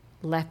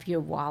left your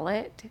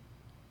wallet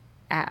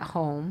at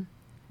home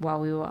while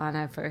we were on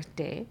our first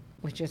date,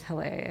 which was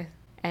hilarious.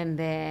 And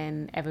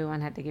then everyone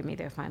had to give me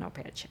their final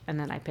pitch. And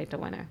then I picked a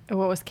winner.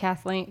 What was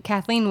Kathleen?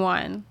 Kathleen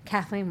won.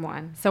 Kathleen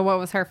won. So what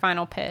was her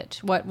final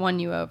pitch? What won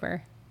you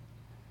over?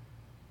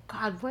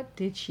 God, what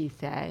did she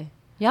say?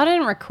 Y'all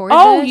didn't record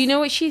Oh, this? you know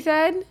what she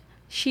said?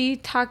 She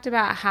talked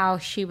about how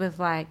she was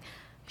like,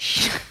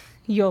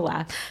 you'll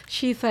laugh.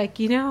 She's like,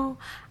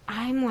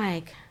 I'm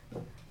like,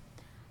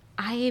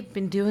 I have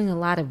been doing a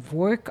lot of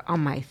work on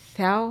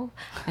myself,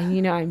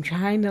 and I'm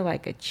trying to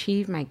like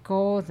achieve my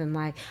goals and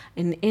like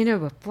an inner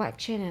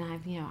reflection, and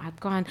I've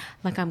gone,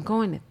 like, I'm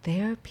going to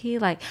therapy,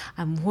 like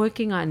I'm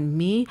working on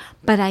me,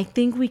 but I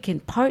think we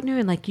can partner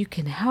and like you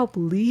can help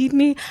lead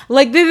me.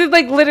 Like, this is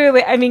like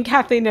literally,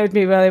 Kathleen knows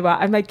me really well.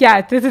 I'm like,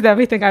 yeah, this is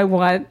everything I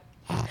want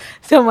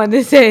someone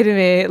to say to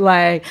me.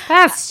 Like,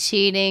 that's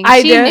cheating.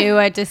 She knew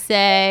what to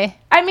say.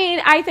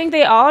 I think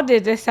they all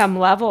did to some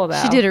level,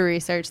 though. She did her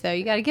research, though.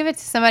 You got to give it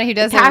to somebody who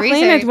does her research.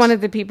 Kathleen is one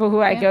of the people who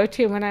I go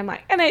to when I'm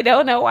like, and I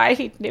don't know why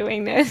he's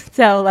doing this.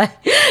 So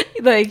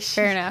like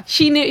fair enough.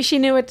 She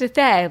knew what to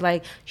say.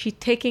 Like, she's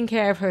taking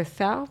care of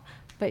herself,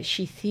 but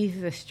she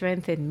sees the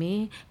strength in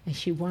me, and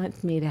she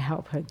wants me to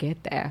help her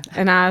get there.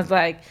 And I was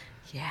like,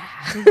 yeah,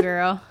 good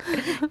girl.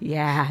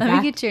 Yeah, let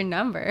me get your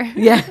number.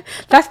 Yeah,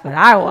 that's what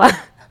I want.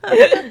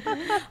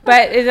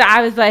 But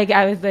I was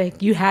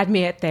like, you had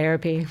me at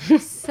therapy.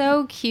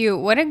 So cute.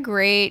 What a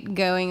great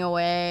going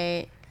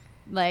away,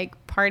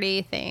 like,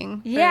 party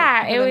thing.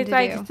 Yeah, it was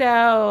like do.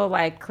 So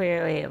like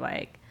clearly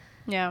like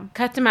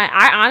customized.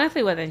 I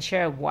honestly wasn't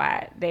sure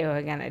what they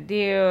were gonna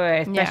do,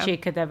 especially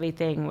because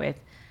everything with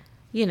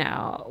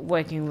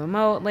working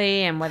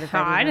remotely and what.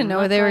 I didn't know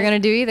what they were gonna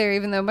do either.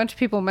 Even though a bunch of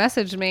people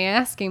messaged me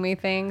asking me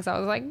things, I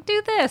was like,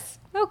 do this,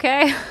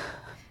 okay.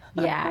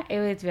 Yeah, it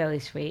was really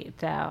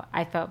sweet. So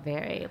I felt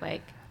very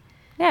like.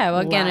 Yeah, well,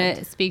 again,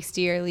 it speaks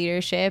to your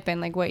leadership and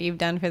like what you've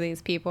done for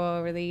these people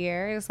over the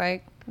years.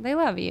 Like, they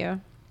love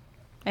you,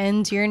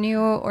 and your new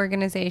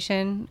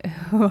organization,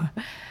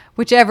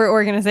 whichever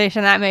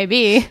organization that may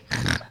be,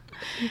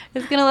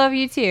 is gonna love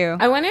you too.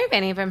 I wonder if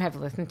any of them have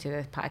listened to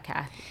this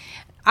podcast.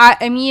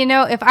 I mean,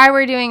 if I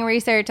were doing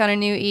research on a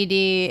new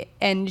ED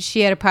and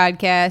she had a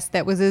podcast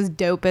that was as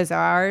dope as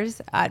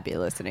ours, I'd be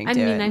listening to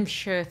it. I'm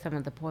sure some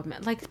of the board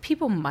members, like,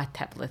 people must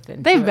have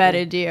listened. They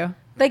vetted you.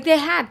 Like, they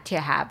had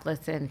to have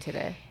listened to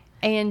this.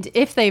 And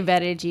if they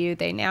vetted you,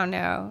 they now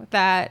know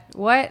that,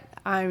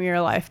 I'm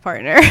your life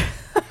partner.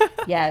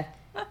 Yes,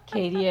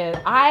 Katie is.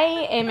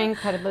 I am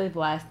incredibly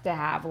blessed to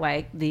have,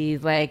 like,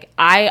 these, like,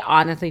 I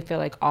honestly feel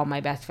like all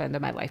my best friends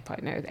are my life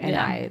partners. And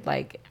I,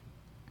 like...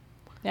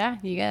 Yeah,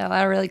 you got a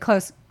lot of really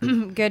close,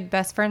 good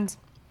best friends.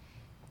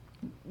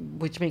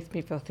 Which makes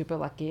me feel super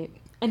lucky.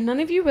 And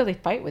none of you really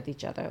fight with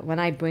each other. When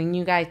I bring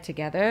you guys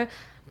together,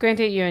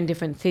 granted you're in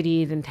different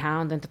cities and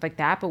towns and stuff like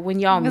that, but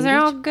when y'all meet... Because they're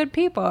all good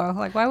people.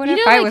 Like, why would I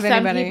fight with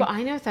anybody?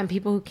 I know some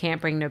people who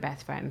can't bring their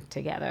best friends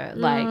together.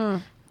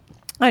 Like...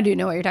 I do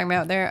know what you're talking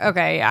about there.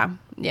 Okay, yeah.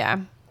 Yeah.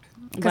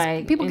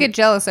 Because people get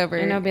jealous over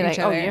each other. And they'll be like,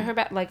 oh, you're her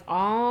best... Like,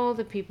 all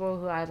the people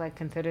who I, like,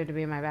 consider to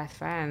be my best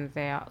friends,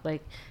 they all,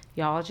 like...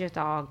 Y'all just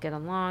all get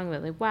along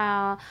really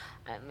well.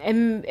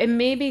 And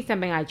maybe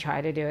something I try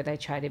to do is I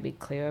try to be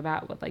clear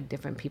about what, like,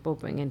 different people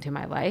bring into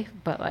my life.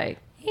 But, like...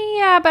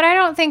 Yeah, but I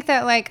don't think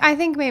that, like... I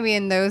think maybe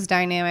in those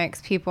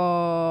dynamics,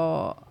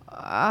 people...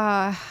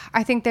 I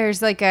think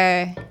there's, like,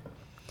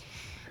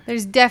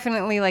 there's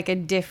definitely, like, a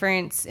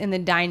difference in the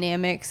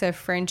dynamics of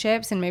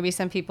friendships, and maybe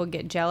some people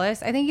get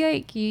jealous. I think,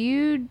 like,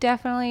 you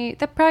definitely...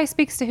 That probably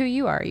speaks to who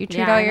you are. You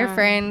treat all your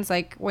friends,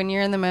 like, when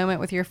you're in the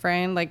moment with your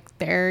friend, like,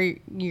 they're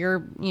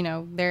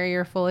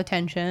your full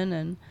attention,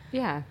 and...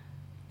 Yeah.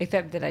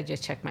 Except that I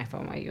just checked my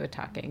phone while you were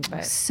talking,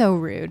 but... So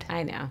rude.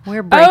 I know.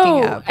 We're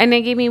breaking up. And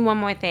they gave me one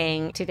more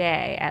thing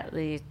today, at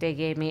least. They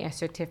gave me a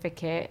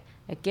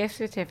gift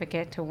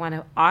certificate to one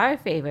of our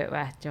favorite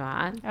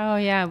restaurants. Oh,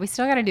 yeah. We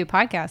still got to do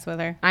podcasts with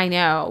her. I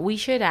know. We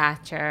should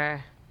ask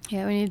her.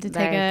 Yeah, we need to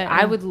like, take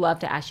I would love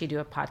to actually do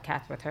a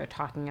podcast with her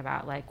talking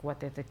about, like, what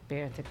this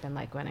experience has been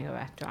like running a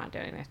restaurant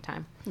during this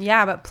time.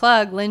 Yeah, but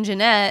plug Lynn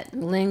Jeanette.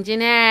 Lynn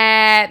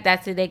Jeanette.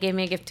 That's it. They gave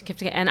me a gift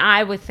certificate. And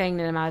I was saying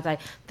to them, I was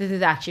like, this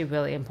is actually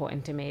really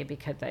important to me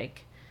because,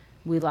 like,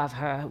 we love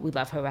her. We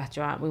love her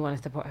restaurant. We want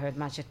to support her as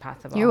much as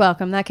possible. You're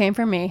welcome. That came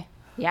from me.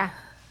 Yeah.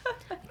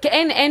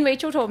 And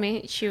Rachel told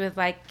me, she was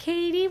like,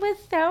 Katie was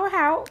so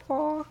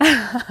helpful.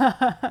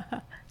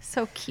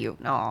 So cute.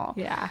 Aw.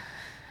 Yeah.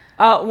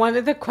 One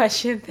of the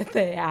questions that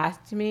they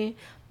asked me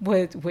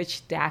was, which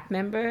staff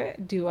member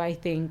do I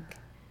think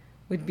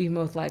would be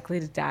most likely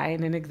to die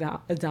in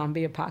a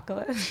zombie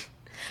apocalypse.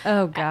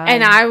 Oh God.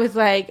 And I was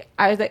like,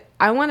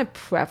 I want to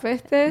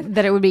preface this.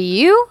 That it would be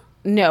you?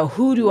 No,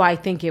 who do I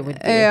think it would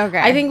be? Okay.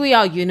 I think we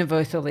all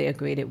universally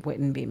agreed it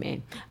wouldn't be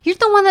me. You're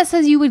the one that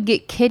says you would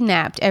get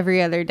kidnapped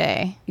every other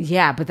day.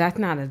 Yeah, but that's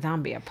not a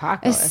zombie The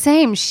apocalypse.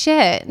 same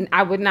shit.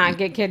 I would not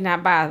get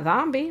kidnapped by a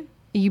zombie.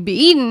 You'd be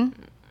eaten.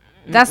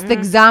 That's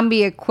the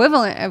zombie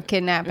equivalent of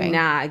kidnapping.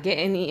 Nah,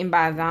 getting eaten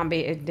by a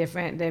zombie is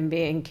different than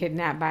being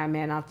kidnapped by a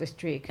man off the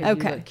street because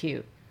you look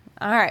cute.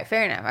 All right,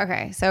 fair enough.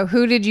 Okay, so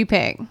who did you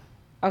pick?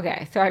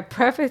 Okay, so I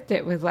prefaced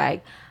it with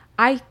like,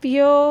 I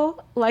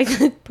feel like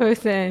this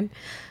person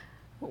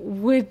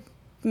would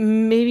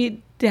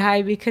maybe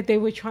die because they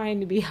were trying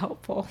to be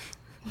helpful.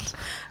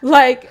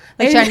 Like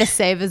trying to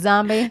save a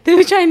zombie? They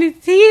were trying to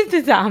save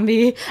the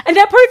zombie. And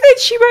that person,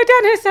 she wrote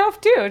down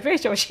herself too. It's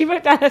Rachel. She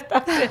wrote down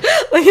herself too. And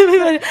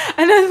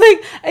I was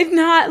like, it's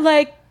not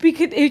like,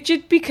 because it's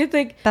just because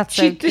like that's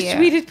she's so the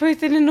sweetest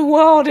person in the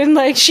world. And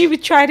like she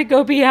would try to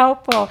go be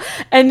helpful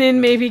and then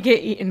maybe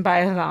get eaten by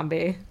a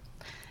zombie.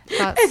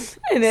 That's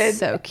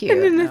so cute.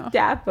 And then the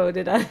staff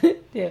voted on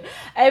it too.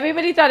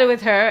 Everybody thought it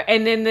was her,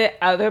 and then the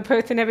other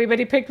person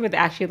everybody picked was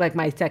actually like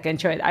my second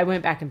choice. I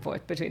went back and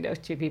forth between those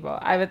two people.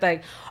 I was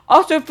like,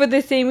 also for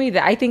the same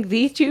reason, I think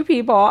these two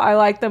people are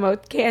like the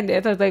most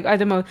candid. I was like, are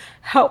the most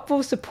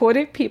helpful,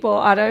 supportive people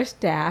on our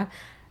staff.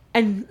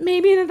 And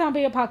maybe in a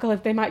zombie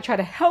apocalypse, they might try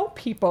to help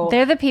people.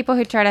 They're the people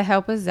who try to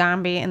help a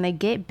zombie and they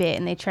get bit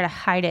and they try to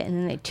hide it and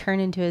then they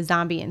turn into a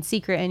zombie in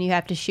secret and you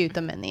have to shoot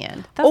them in the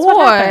end. That's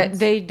what happens.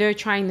 They're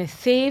trying to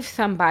save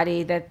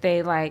somebody that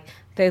they like.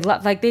 They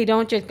love, like they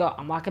don't just go,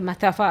 I'm locking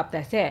myself up.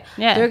 That's it.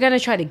 Yeah. They're gonna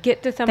try to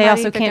get to somebody. They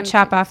also can't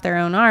chop off their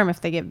own arm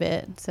if they get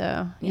bit.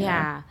 So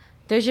yeah,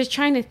 they're just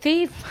trying to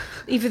save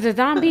either the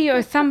zombie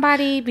or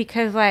somebody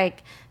because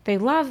like they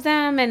love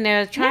them and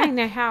they're trying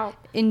to help.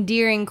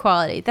 Endearing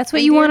quality. That's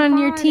what you want on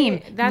your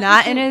team.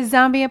 Not in a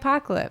zombie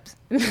apocalypse.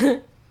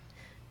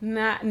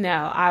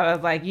 No, I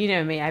was like, you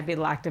know me, I'd be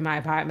locked in my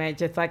apartment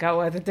just like I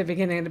was at the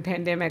beginning of the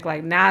pandemic.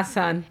 Like, nah,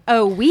 son.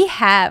 Oh, we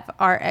have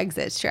our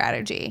exit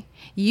strategy.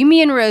 You,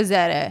 me, and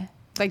Rosetta.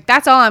 Like,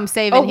 that's all I'm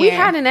saving here. We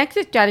had an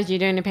exit strategy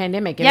during the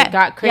pandemic, and it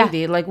got crazy.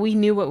 Yeah. Like, we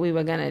knew what we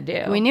were going to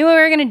do. We knew what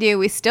we were going to do.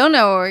 We still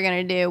know what we're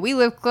going to do. We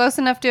live close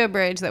enough to a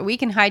bridge that we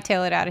can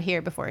hightail it out of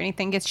here before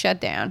anything gets shut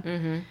down.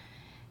 Mm-hmm.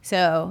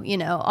 So,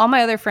 all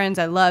my other friends,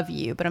 I love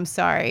you, but I'm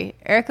sorry.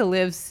 Erica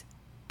lives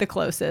the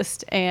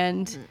closest,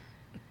 and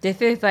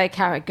this is like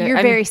how it goes.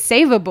 You're very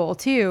savable,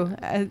 too,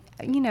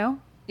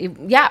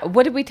 Yeah,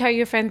 what did we tell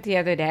your friends the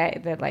other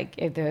day? That, like,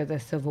 if there's a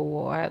civil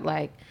war,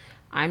 like,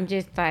 I'm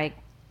just, like,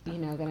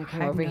 going to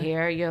come over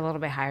here. You're a little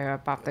bit higher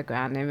up off the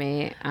ground than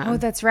me. Oh,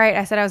 that's right.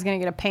 I said I was going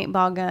to get a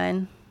paintball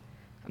gun.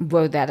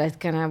 Rosetta's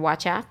going to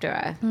watch after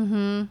us.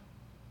 Mm-hmm.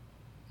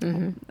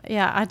 Mm-hmm.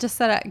 Yeah, I just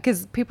said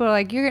because people are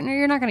like, you're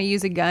not going to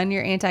use a gun.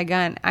 You're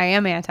anti-gun. I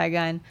am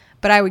anti-gun,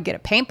 but I would get a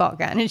paintball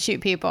gun and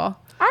shoot people.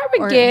 I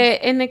would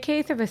get, in the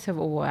case of a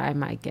civil war, I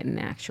might get an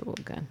actual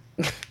gun.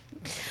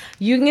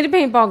 You can get a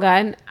paintball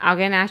gun. I'll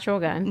get an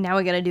actual gun. Now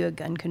we got to do a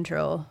gun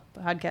control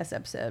podcast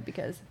episode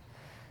because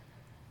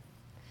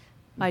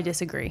I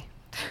disagree.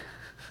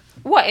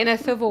 What, in a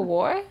civil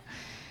war?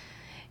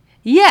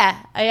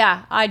 Yeah,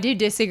 I do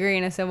disagree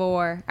in a civil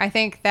war. I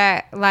think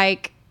that,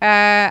 like,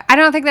 I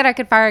don't think that I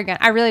could fire a gun.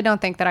 I really don't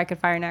think that I could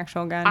fire an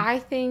actual gun. I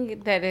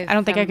think that I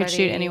don't think I could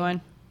shoot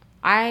anyone.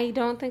 I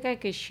don't think I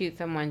could shoot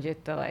someone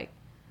just to, like,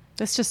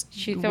 let's just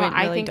shoot someone.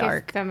 I think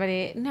if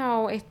somebody,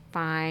 no, it's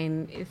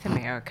fine. It's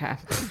America.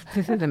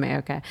 This is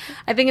America.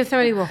 I think if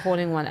somebody were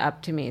holding one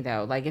up to me,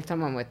 though, like if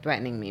someone were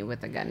threatening me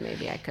with a gun,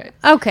 maybe I could.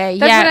 Okay,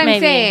 that's what I'm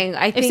maybe. saying.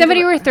 If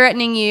somebody were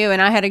threatening you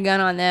and I had a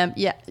gun on them,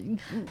 okay,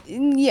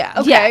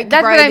 that's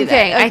what I'm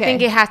saying. Okay. I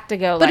think it has to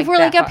go. But if we're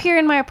like up here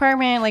in my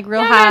apartment, like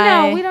real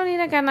high, no, we don't need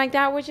a gun like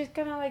that. We're just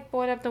gonna like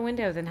board up the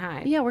windows and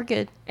hide. Yeah, we're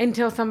good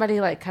until somebody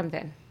like comes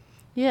in.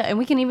 Yeah, and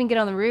we can even get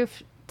on the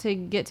roof to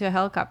get to a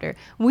helicopter.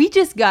 We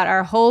just got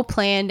our whole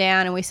plan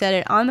down and we said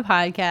it on the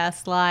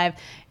podcast live.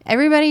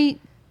 Everybody,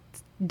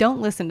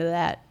 don't listen to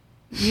that.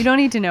 You don't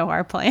need to know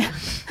our plan.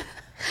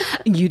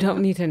 You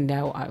don't need to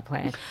know our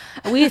plan.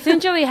 We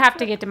essentially have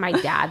to get to my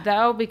dad,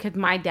 though, because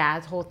my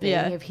dad's whole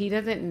thing, if he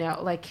doesn't know,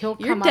 like, he'll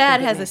come up. Your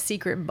dad has a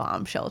secret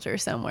bomb shelter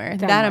somewhere.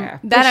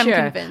 That I'm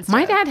convinced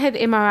My dad had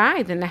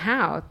MRIs in the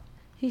house.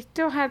 He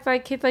still has,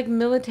 like, his, like,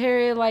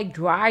 military, like,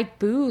 dried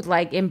food,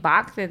 like, in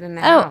boxes in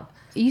the house.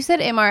 You said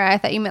MRI. I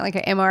thought you meant like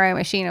an MRI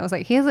machine. I was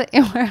like, he has an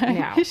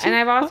MRI machine. And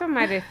I've also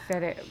might have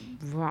said it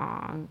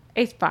wrong.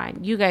 It's fine.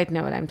 You guys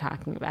know what I'm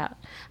talking about.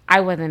 I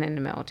wasn't in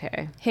the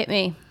military. Hit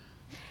me.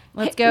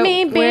 Let's go.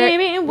 Me,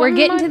 baby, we're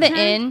getting to the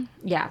end.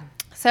 Yeah.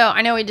 So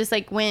I know we just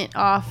like went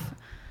off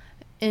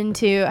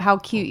into how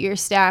cute your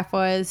staff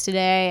was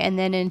today and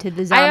then into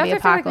the zombie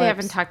apocalypse. Feel like we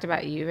haven't talked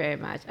about you very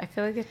much. I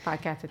feel like this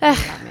podcast is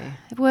about me.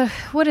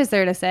 What is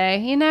there to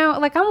say?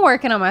 Like I'm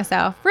working on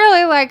myself.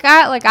 Really,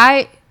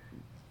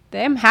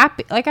 I'm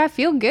happy. Like, I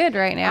feel good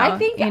right now. I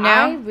think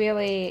I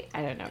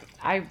don't know.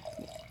 I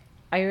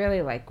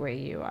really like where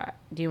you are.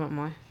 Do you want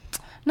more?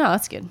 No,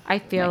 that's good. I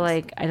feel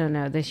like, I don't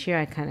know, this year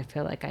I kind of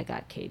feel like I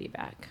got Katie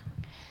back.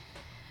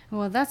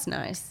 Well, that's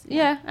nice.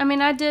 Yeah. I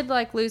mean, I did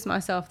like lose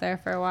myself there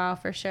for a while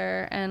for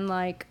sure. And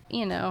like,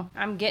 you know,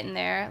 I'm getting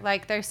there.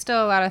 Like there's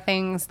still a lot of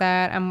things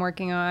that I'm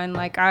working on.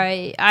 Like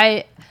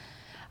I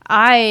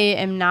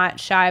am not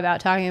shy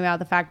about talking about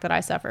the fact that I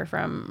suffer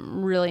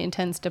from really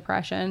intense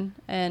depression,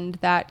 and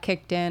that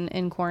kicked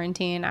in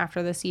quarantine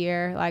after this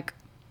year. Like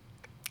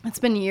it's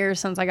been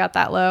years since I got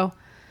that low.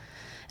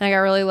 And I got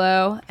really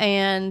low,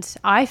 and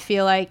I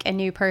feel like a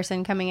new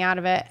person coming out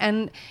of it.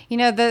 And you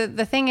know,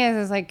 the thing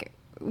is like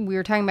we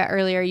were talking about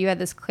earlier, you had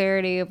this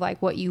clarity of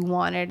like what you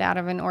wanted out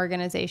of an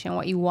organization,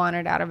 what you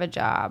wanted out of a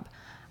job.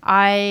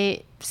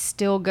 I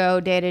still go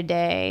day to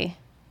day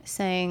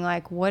saying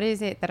like, what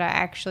is it that I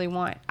actually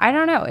want? I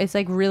don't know. It's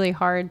like really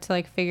hard to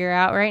like figure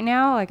out right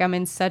now. Like I'm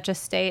in such a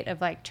state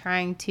of like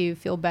trying to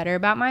feel better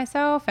about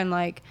myself and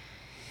like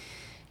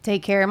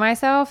take care of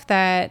myself,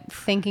 that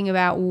thinking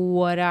about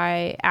what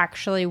I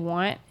actually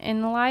want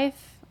in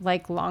life,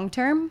 like long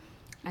term.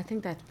 I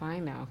think that's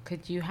fine now,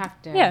 because you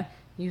have to. Yeah.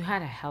 You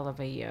had a hell of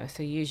a year,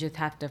 so you just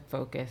have to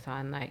focus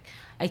on, like,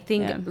 I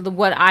think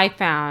what I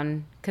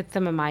found, because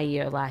some of my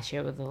year last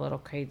year was a little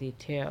crazy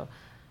too,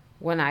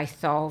 when I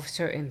solved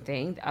certain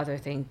things, other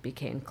things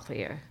became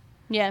clear.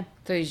 Yeah.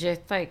 So you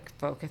just, like,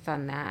 focus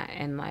on that,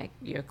 and, like,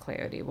 your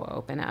clarity will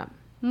open up.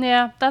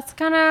 Yeah, that's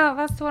what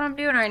I'm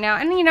doing right now.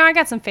 And, you know, I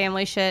got some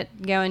family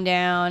shit going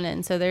down,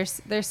 and so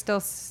there's still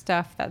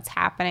stuff that's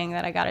happening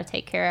that I got to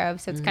take care of,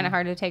 so it's kind of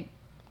hard to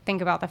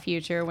think about the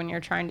future when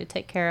you're trying to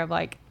take care of,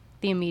 like,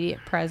 the immediate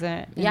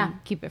present and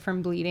keep it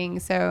from bleeding.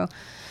 So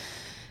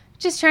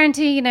just trying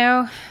to, you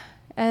know,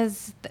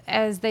 as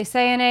they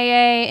say in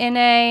AA,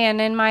 NA, and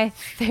in my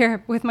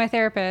with my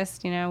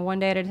therapist, you know, one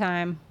day at a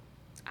time.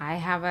 I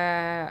have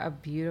a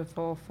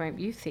beautiful frame.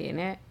 You've seen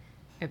it.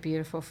 A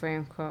beautiful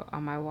frame quote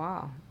on my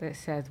wall that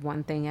says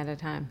one thing at a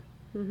time.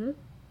 Mm-hmm.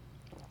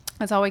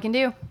 That's all we can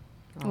do.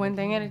 One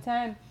thing at a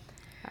time.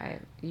 All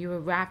right. You were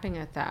wrapping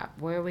us up.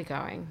 Where are we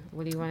going?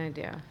 What do you want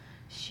to do?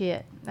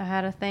 Shit, I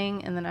had a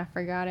thing and then I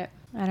forgot it.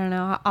 I don't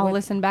know. I'll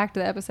listen back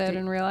to the episode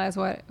and realize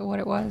what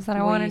it was that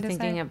I wanted to say. Were you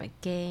thinking of a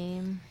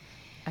game?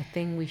 A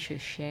thing we should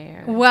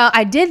share? Well,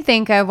 I did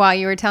think of, while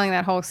you were telling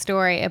that whole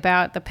story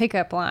about the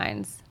pickup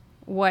lines,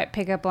 what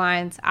pickup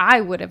lines I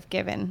would have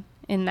given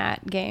in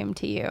that game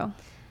to you.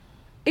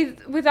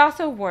 It was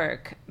also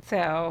work,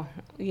 so,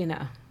 you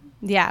know.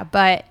 Yeah,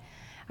 but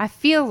I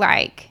feel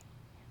like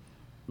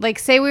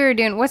say we were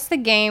doing, what's the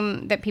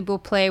game that people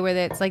play where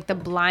it's like the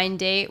blind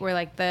date, where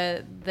like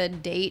the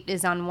date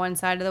is on one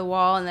side of the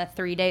wall and the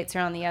 3 dates are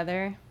on the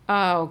other?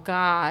 Oh,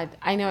 God.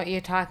 I know what you're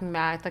talking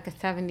about. It's like a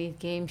 70s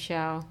game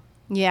show.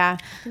 Yeah.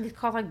 I think it's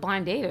called like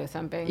Blind Date or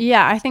something.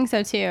 Yeah, I think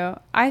so too.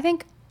 I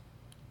think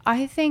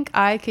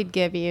I could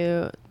give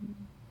you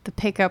the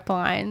pickup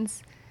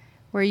lines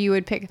where you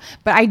would pick.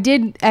 But I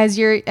did, as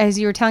you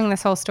were telling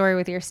this whole story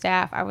with your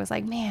staff, I was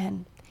like,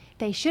 man,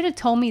 they should have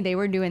told me they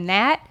were doing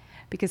that,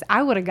 because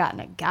I would have gotten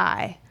a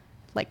guy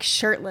like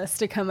shirtless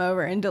to come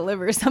over and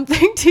deliver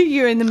something to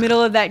you in the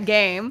middle of that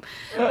game.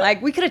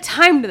 Like we could have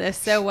timed this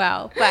so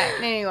well. But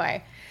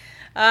anyway.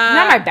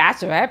 Not my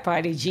bachelorette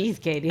party.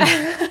 Jeez, Katie.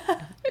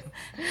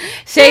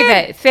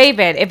 Save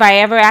it. If I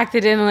ever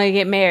accidentally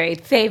get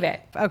married, save it.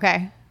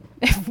 Okay.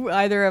 If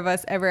either of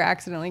us ever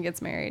accidentally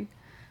gets married.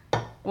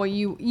 Well,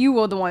 you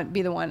will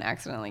be the one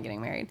accidentally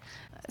getting married.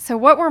 So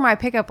what were my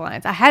pickup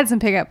lines? I had some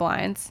pickup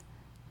lines.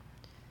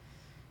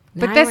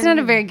 But that's not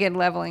a very good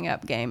leveling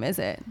up game, is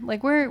it?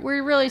 Like we're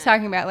really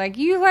talking about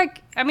you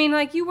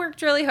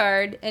worked really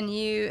hard and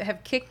you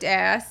have kicked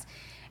ass,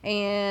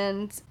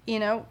 and you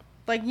know,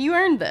 like you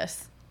earned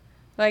this.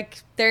 Like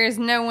there is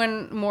no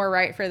one more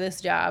right for this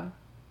job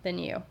than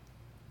you.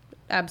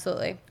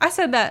 Absolutely. I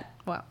said that.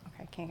 Well,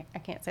 okay, I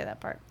can't say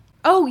that part.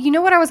 Oh, you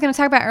know what I was going to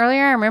talk about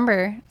earlier? I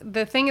remember.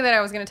 The thing that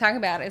I was going to talk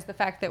about is the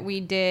fact that we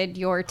did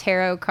your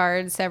tarot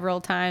cards several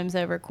times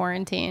over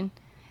quarantine.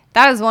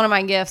 That is one of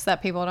my gifts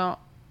that people don't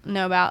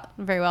know about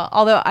very well.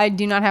 Although I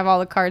do not have all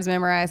the cards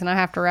memorized and I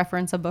have to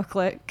reference a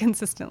booklet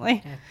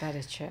consistently. Yeah, that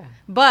is true.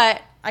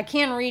 But I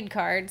can read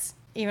cards,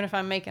 even if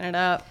I'm making it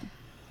up.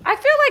 I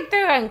feel like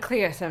they're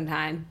unclear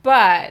sometimes,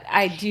 but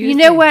I do. You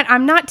know what?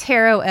 I'm not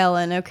Tarot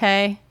Ellen,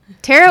 okay?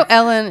 Tarot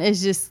Ellen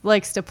just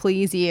likes to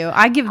please you.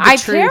 I give the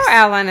truth. Tarot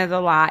Ellen is a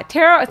lot.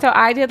 Tarot. So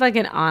I did like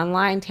an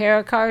online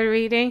tarot card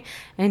reading,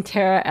 and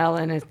Tarot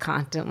Ellen is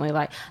constantly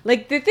like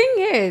the thing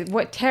is,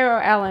 what Tarot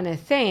Ellen is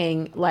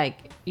saying,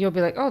 like you'll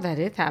be like, oh, that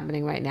is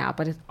happening right now,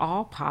 but it's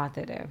all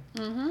positive.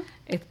 Mm-hmm.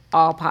 It's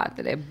all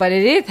positive, but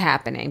it is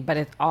happening, but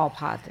it's all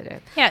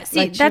positive. Yeah.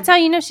 See, that's how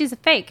you know she's a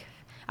fake.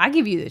 I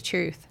give you the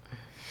truth,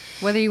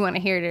 whether you want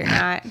to hear it or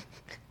not.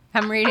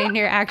 I'm reading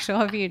your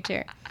actual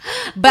future.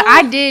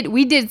 But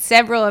we did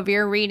several of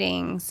your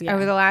readings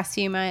over the last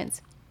few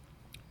months,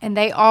 and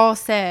they all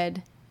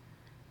said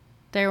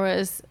there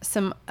was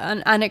some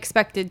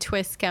unexpected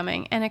twists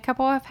coming, and a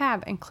couple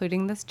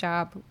including this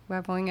job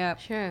leveling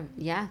up. Sure.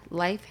 Yeah.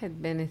 Life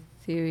had been a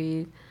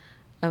series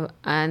of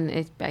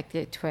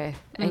unexpected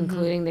twists,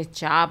 including this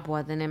job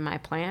wasn't in my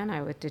plan.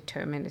 I was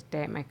determined to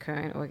stay at my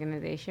current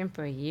organization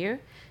for a year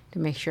to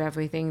make sure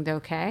everything's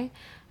okay.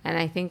 And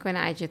I think when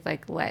I just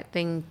like let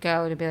things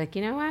go to be like,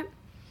 you know what,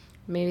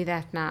 maybe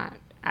that's not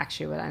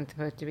actually what I'm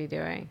supposed to be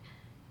doing.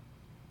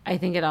 I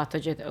think it also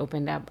just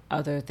opened up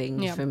other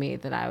things for me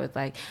that I was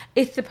like,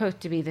 it's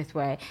supposed to be this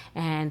way.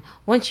 And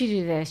once you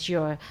do this,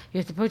 you're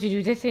supposed to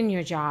do this in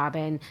your job.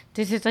 And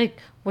this is like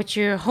what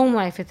your home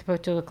life is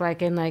supposed to look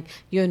like. And like,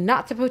 you're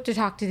not supposed to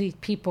talk to these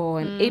people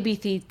and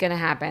ABC is going to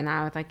happen.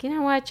 I was like, you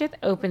know what? Just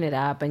open it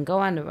up and go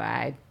on the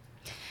ride.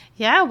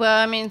 Yeah, well,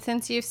 I mean,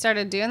 since you've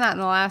started doing that in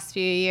the last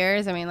few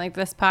years, I mean, like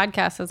this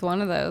podcast is one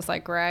of those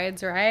like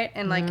rides, right?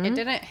 And like it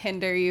didn't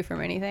hinder you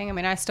from anything. I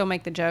mean, I still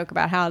make the joke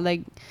about how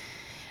like,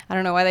 I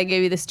don't know why they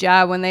gave you this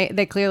job when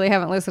they clearly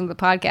haven't listened to the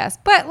podcast.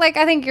 But like,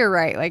 I think you're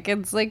right. Like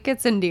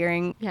it's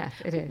endearing. Yes,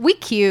 it is. We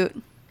cute.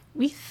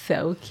 We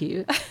so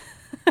cute.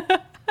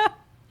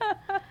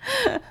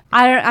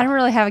 I don't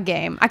really have a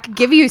game. I could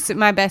give you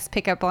my best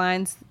pickup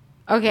lines.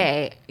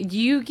 Okay,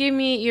 you give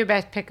me your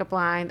best pickup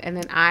line, and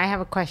then I have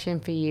a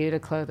question for you to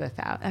close us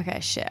out. Okay,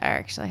 shit. I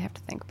actually have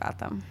to think about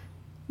them.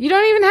 You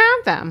don't even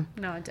have them.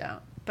 No, I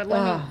don't. But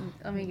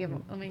let me give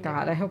them.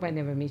 God, I hope I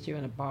never meet you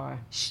in a bar.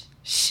 Shh,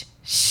 shh,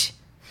 shh.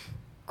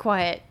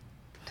 Quiet.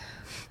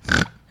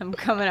 I'm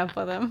coming up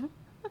with them.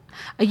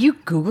 Are you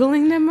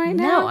Googling them right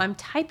now? No, I'm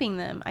typing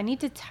them. I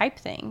need to type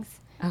things.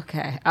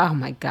 Okay. Oh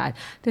my God.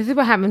 This is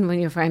what happens when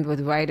you're friends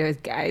with writers,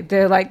 guys.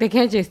 They're like, they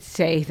can't just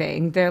say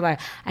things. They're like,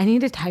 I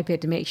need to type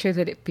it to make sure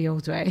that it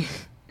feels right.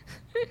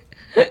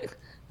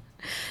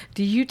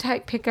 Do you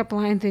type pickup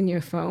lines in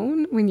your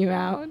phone when you're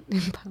out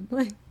in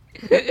public?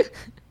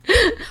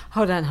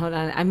 Hold on.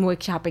 I'm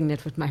workshopping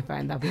this with my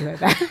friend. I'll be right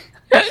back.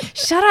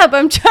 Shut up.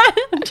 I'm trying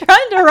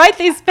to write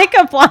these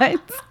pickup lines.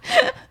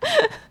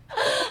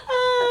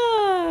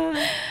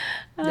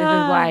 This is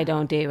why I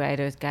don't date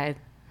writers, guys.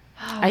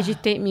 I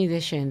just date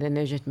musicians, and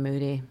they're just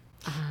moody.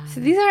 So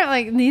these aren't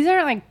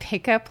like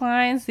pickup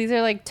lines. These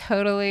are like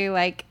totally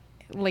like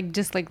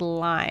just like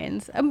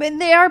lines. I mean,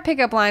 they are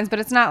pickup lines, but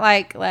it's not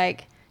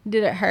like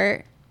did it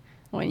hurt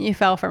when you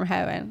fell from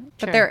heaven?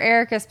 But they're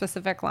Erica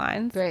specific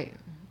lines. Great.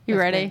 You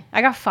ready? Good.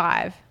 I got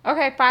 5.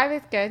 Okay, 5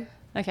 is good.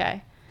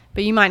 Okay.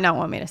 But you might not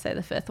want me to say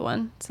the 5th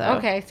one. So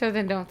okay, so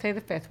then don't say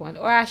the 5th one.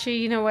 Or actually,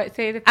 you know what?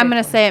 Say the 5th I'm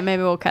going to say it.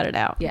 Maybe we'll cut it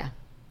out. Yeah.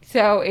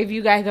 So if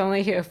you guys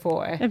only hear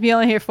 4. If you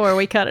only hear 4,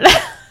 we cut it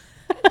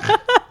out.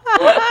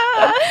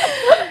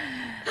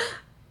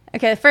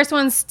 Okay, the first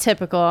one's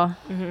typical.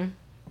 Mm-hmm.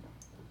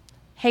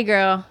 Hey,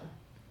 girl.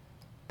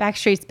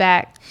 Backstreet's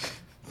back.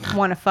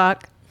 Wanna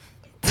fuck?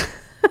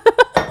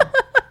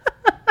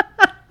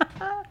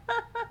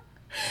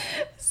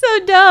 So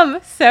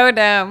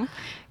dumb.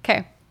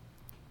 Okay.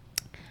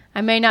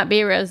 I may not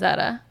be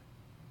Rosetta,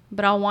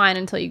 but I'll whine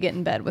until you get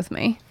in bed with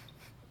me.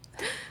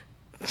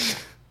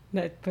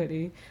 That's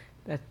pretty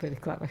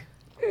clever.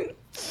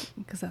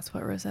 Because that's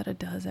what Rosetta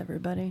does,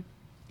 everybody.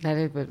 That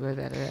is what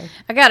Rosetta does.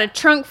 I got a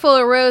trunk full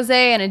of rosé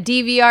and a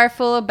DVR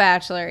full of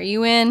Bachelor. Are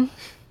you in?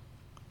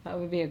 That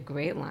would be a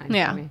great line.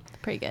 Yeah, for me.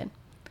 Pretty good.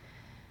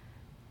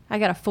 I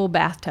got a full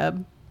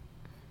bathtub.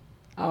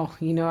 Oh,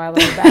 you know I love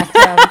a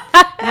bathtub.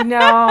 You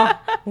know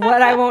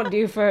what I won't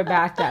do for a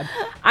bathtub.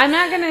 I'm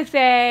not going to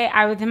say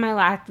I was in my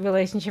last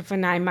relationship for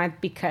 9 months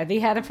because he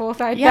had a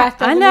full-size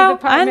bathtub in his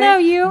apartment. I know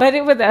you. But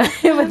it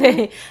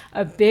was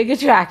a big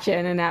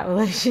attraction in that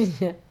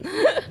relationship.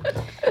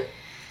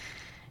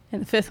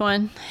 And the 5th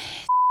one.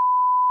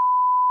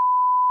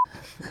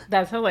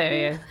 That's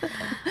hilarious.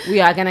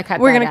 We are going to cut that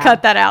out. We're going to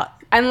cut that out.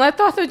 And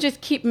let's also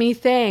just keep me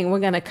saying we're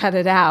going to cut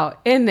it out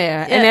in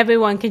there. Yeah. And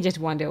everyone can just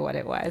wonder what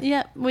it was.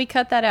 Yeah, we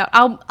cut that out.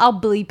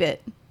 I'll bleep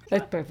it.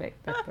 That's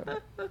perfect.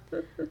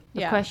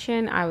 The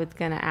question I was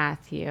going to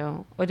ask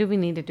you, or do we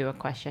need to do a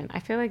question? I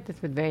feel like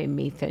this was very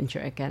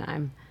me-centric, and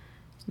I'm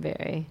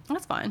very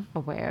That's fine.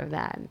 aware of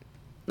that.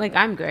 Like,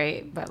 I'm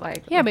great, but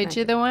like... Yeah, but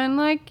you're the one,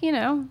 like, you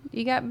know,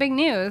 you got big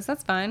news.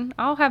 That's fine.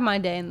 I'll have my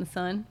day in the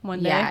sun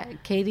one day. Yeah,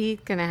 Katie's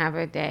going to have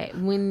her day.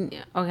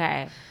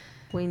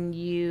 When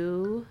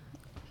you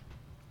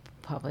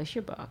publish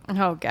your book.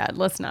 Oh God,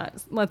 let's not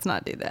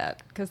do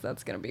that because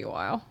that's gonna be a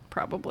while.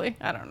 Probably,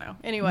 I don't know.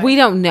 Anyway, we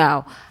don't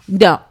know.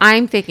 No,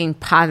 I'm thinking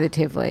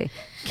positively.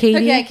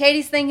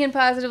 Katie's thinking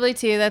positively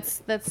too.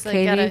 That's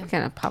Katie's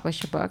gonna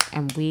publish a book,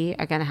 and we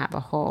are gonna have a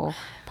whole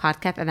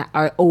podcast. And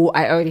I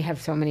already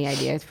have so many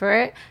ideas for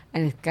it,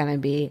 and it's gonna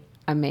be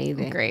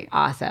amazing. Great,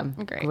 awesome,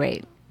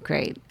 great.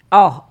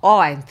 Oh,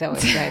 I'm so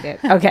excited.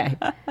 Okay,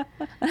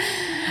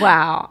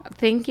 wow.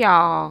 Thank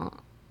y'all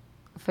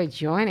for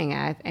joining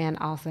us, and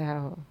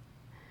also,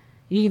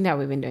 you know,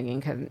 we've been doing it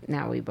because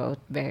now we both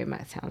very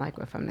much sound like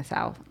we're from the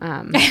South.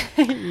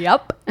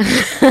 Yep.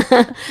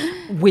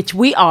 Which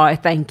we are.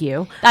 Thank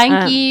you.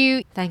 Thank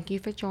you. Thank you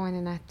for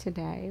joining us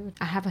today.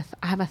 I have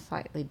a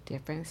slightly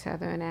different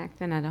Southern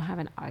accent. I don't have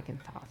an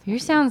Arkansas.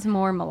 Yours sounds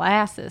more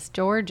molasses,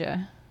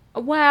 Georgia.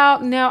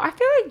 Well, no, I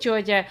feel like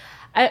Georgia.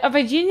 A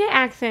Virginia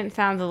accent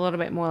sounds a little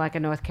bit more like a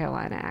North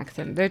Carolina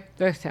accent.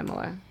 They're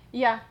similar.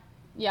 Yeah.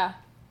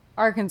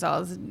 Arkansas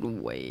is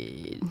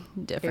way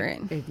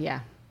different.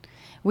 Yeah.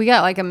 We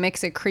got like a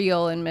mix of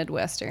Creole and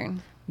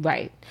Midwestern.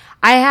 Right.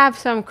 I have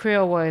some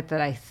Creole words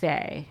that I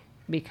say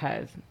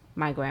because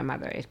my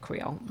grandmother is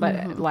Creole,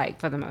 but like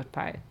for the most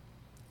part.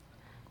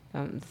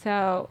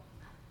 So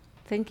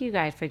thank you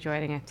guys for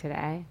joining us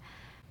today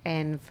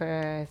and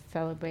for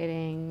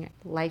celebrating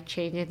life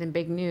changes and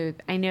big news.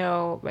 I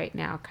know right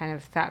now kind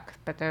of sucks,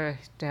 but there are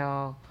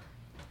still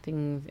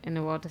things in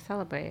the world to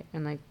celebrate,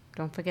 and like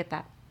don't forget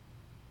that.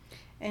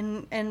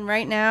 And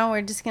right now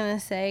we're just gonna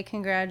say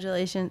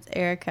congratulations,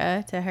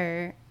 Erica, to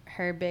her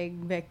big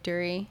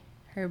victory,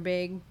 her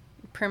big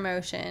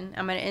promotion.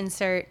 I'm gonna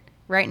insert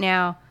right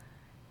now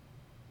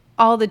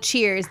all the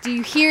cheers. Do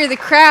you hear the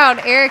crowd?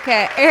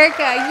 Erica,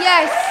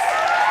 yes.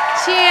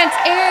 Chants,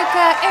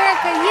 Erica,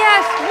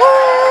 yes.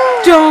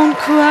 Woo! Don't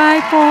cry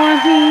for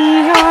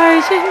me,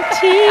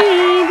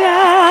 Argentina.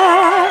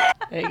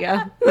 There you go.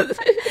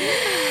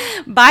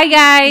 Bye,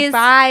 guys.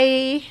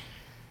 Bye.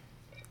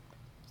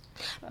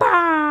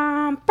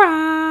 Bum,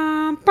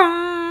 bum,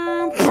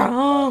 bum,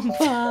 bum,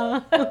 bum.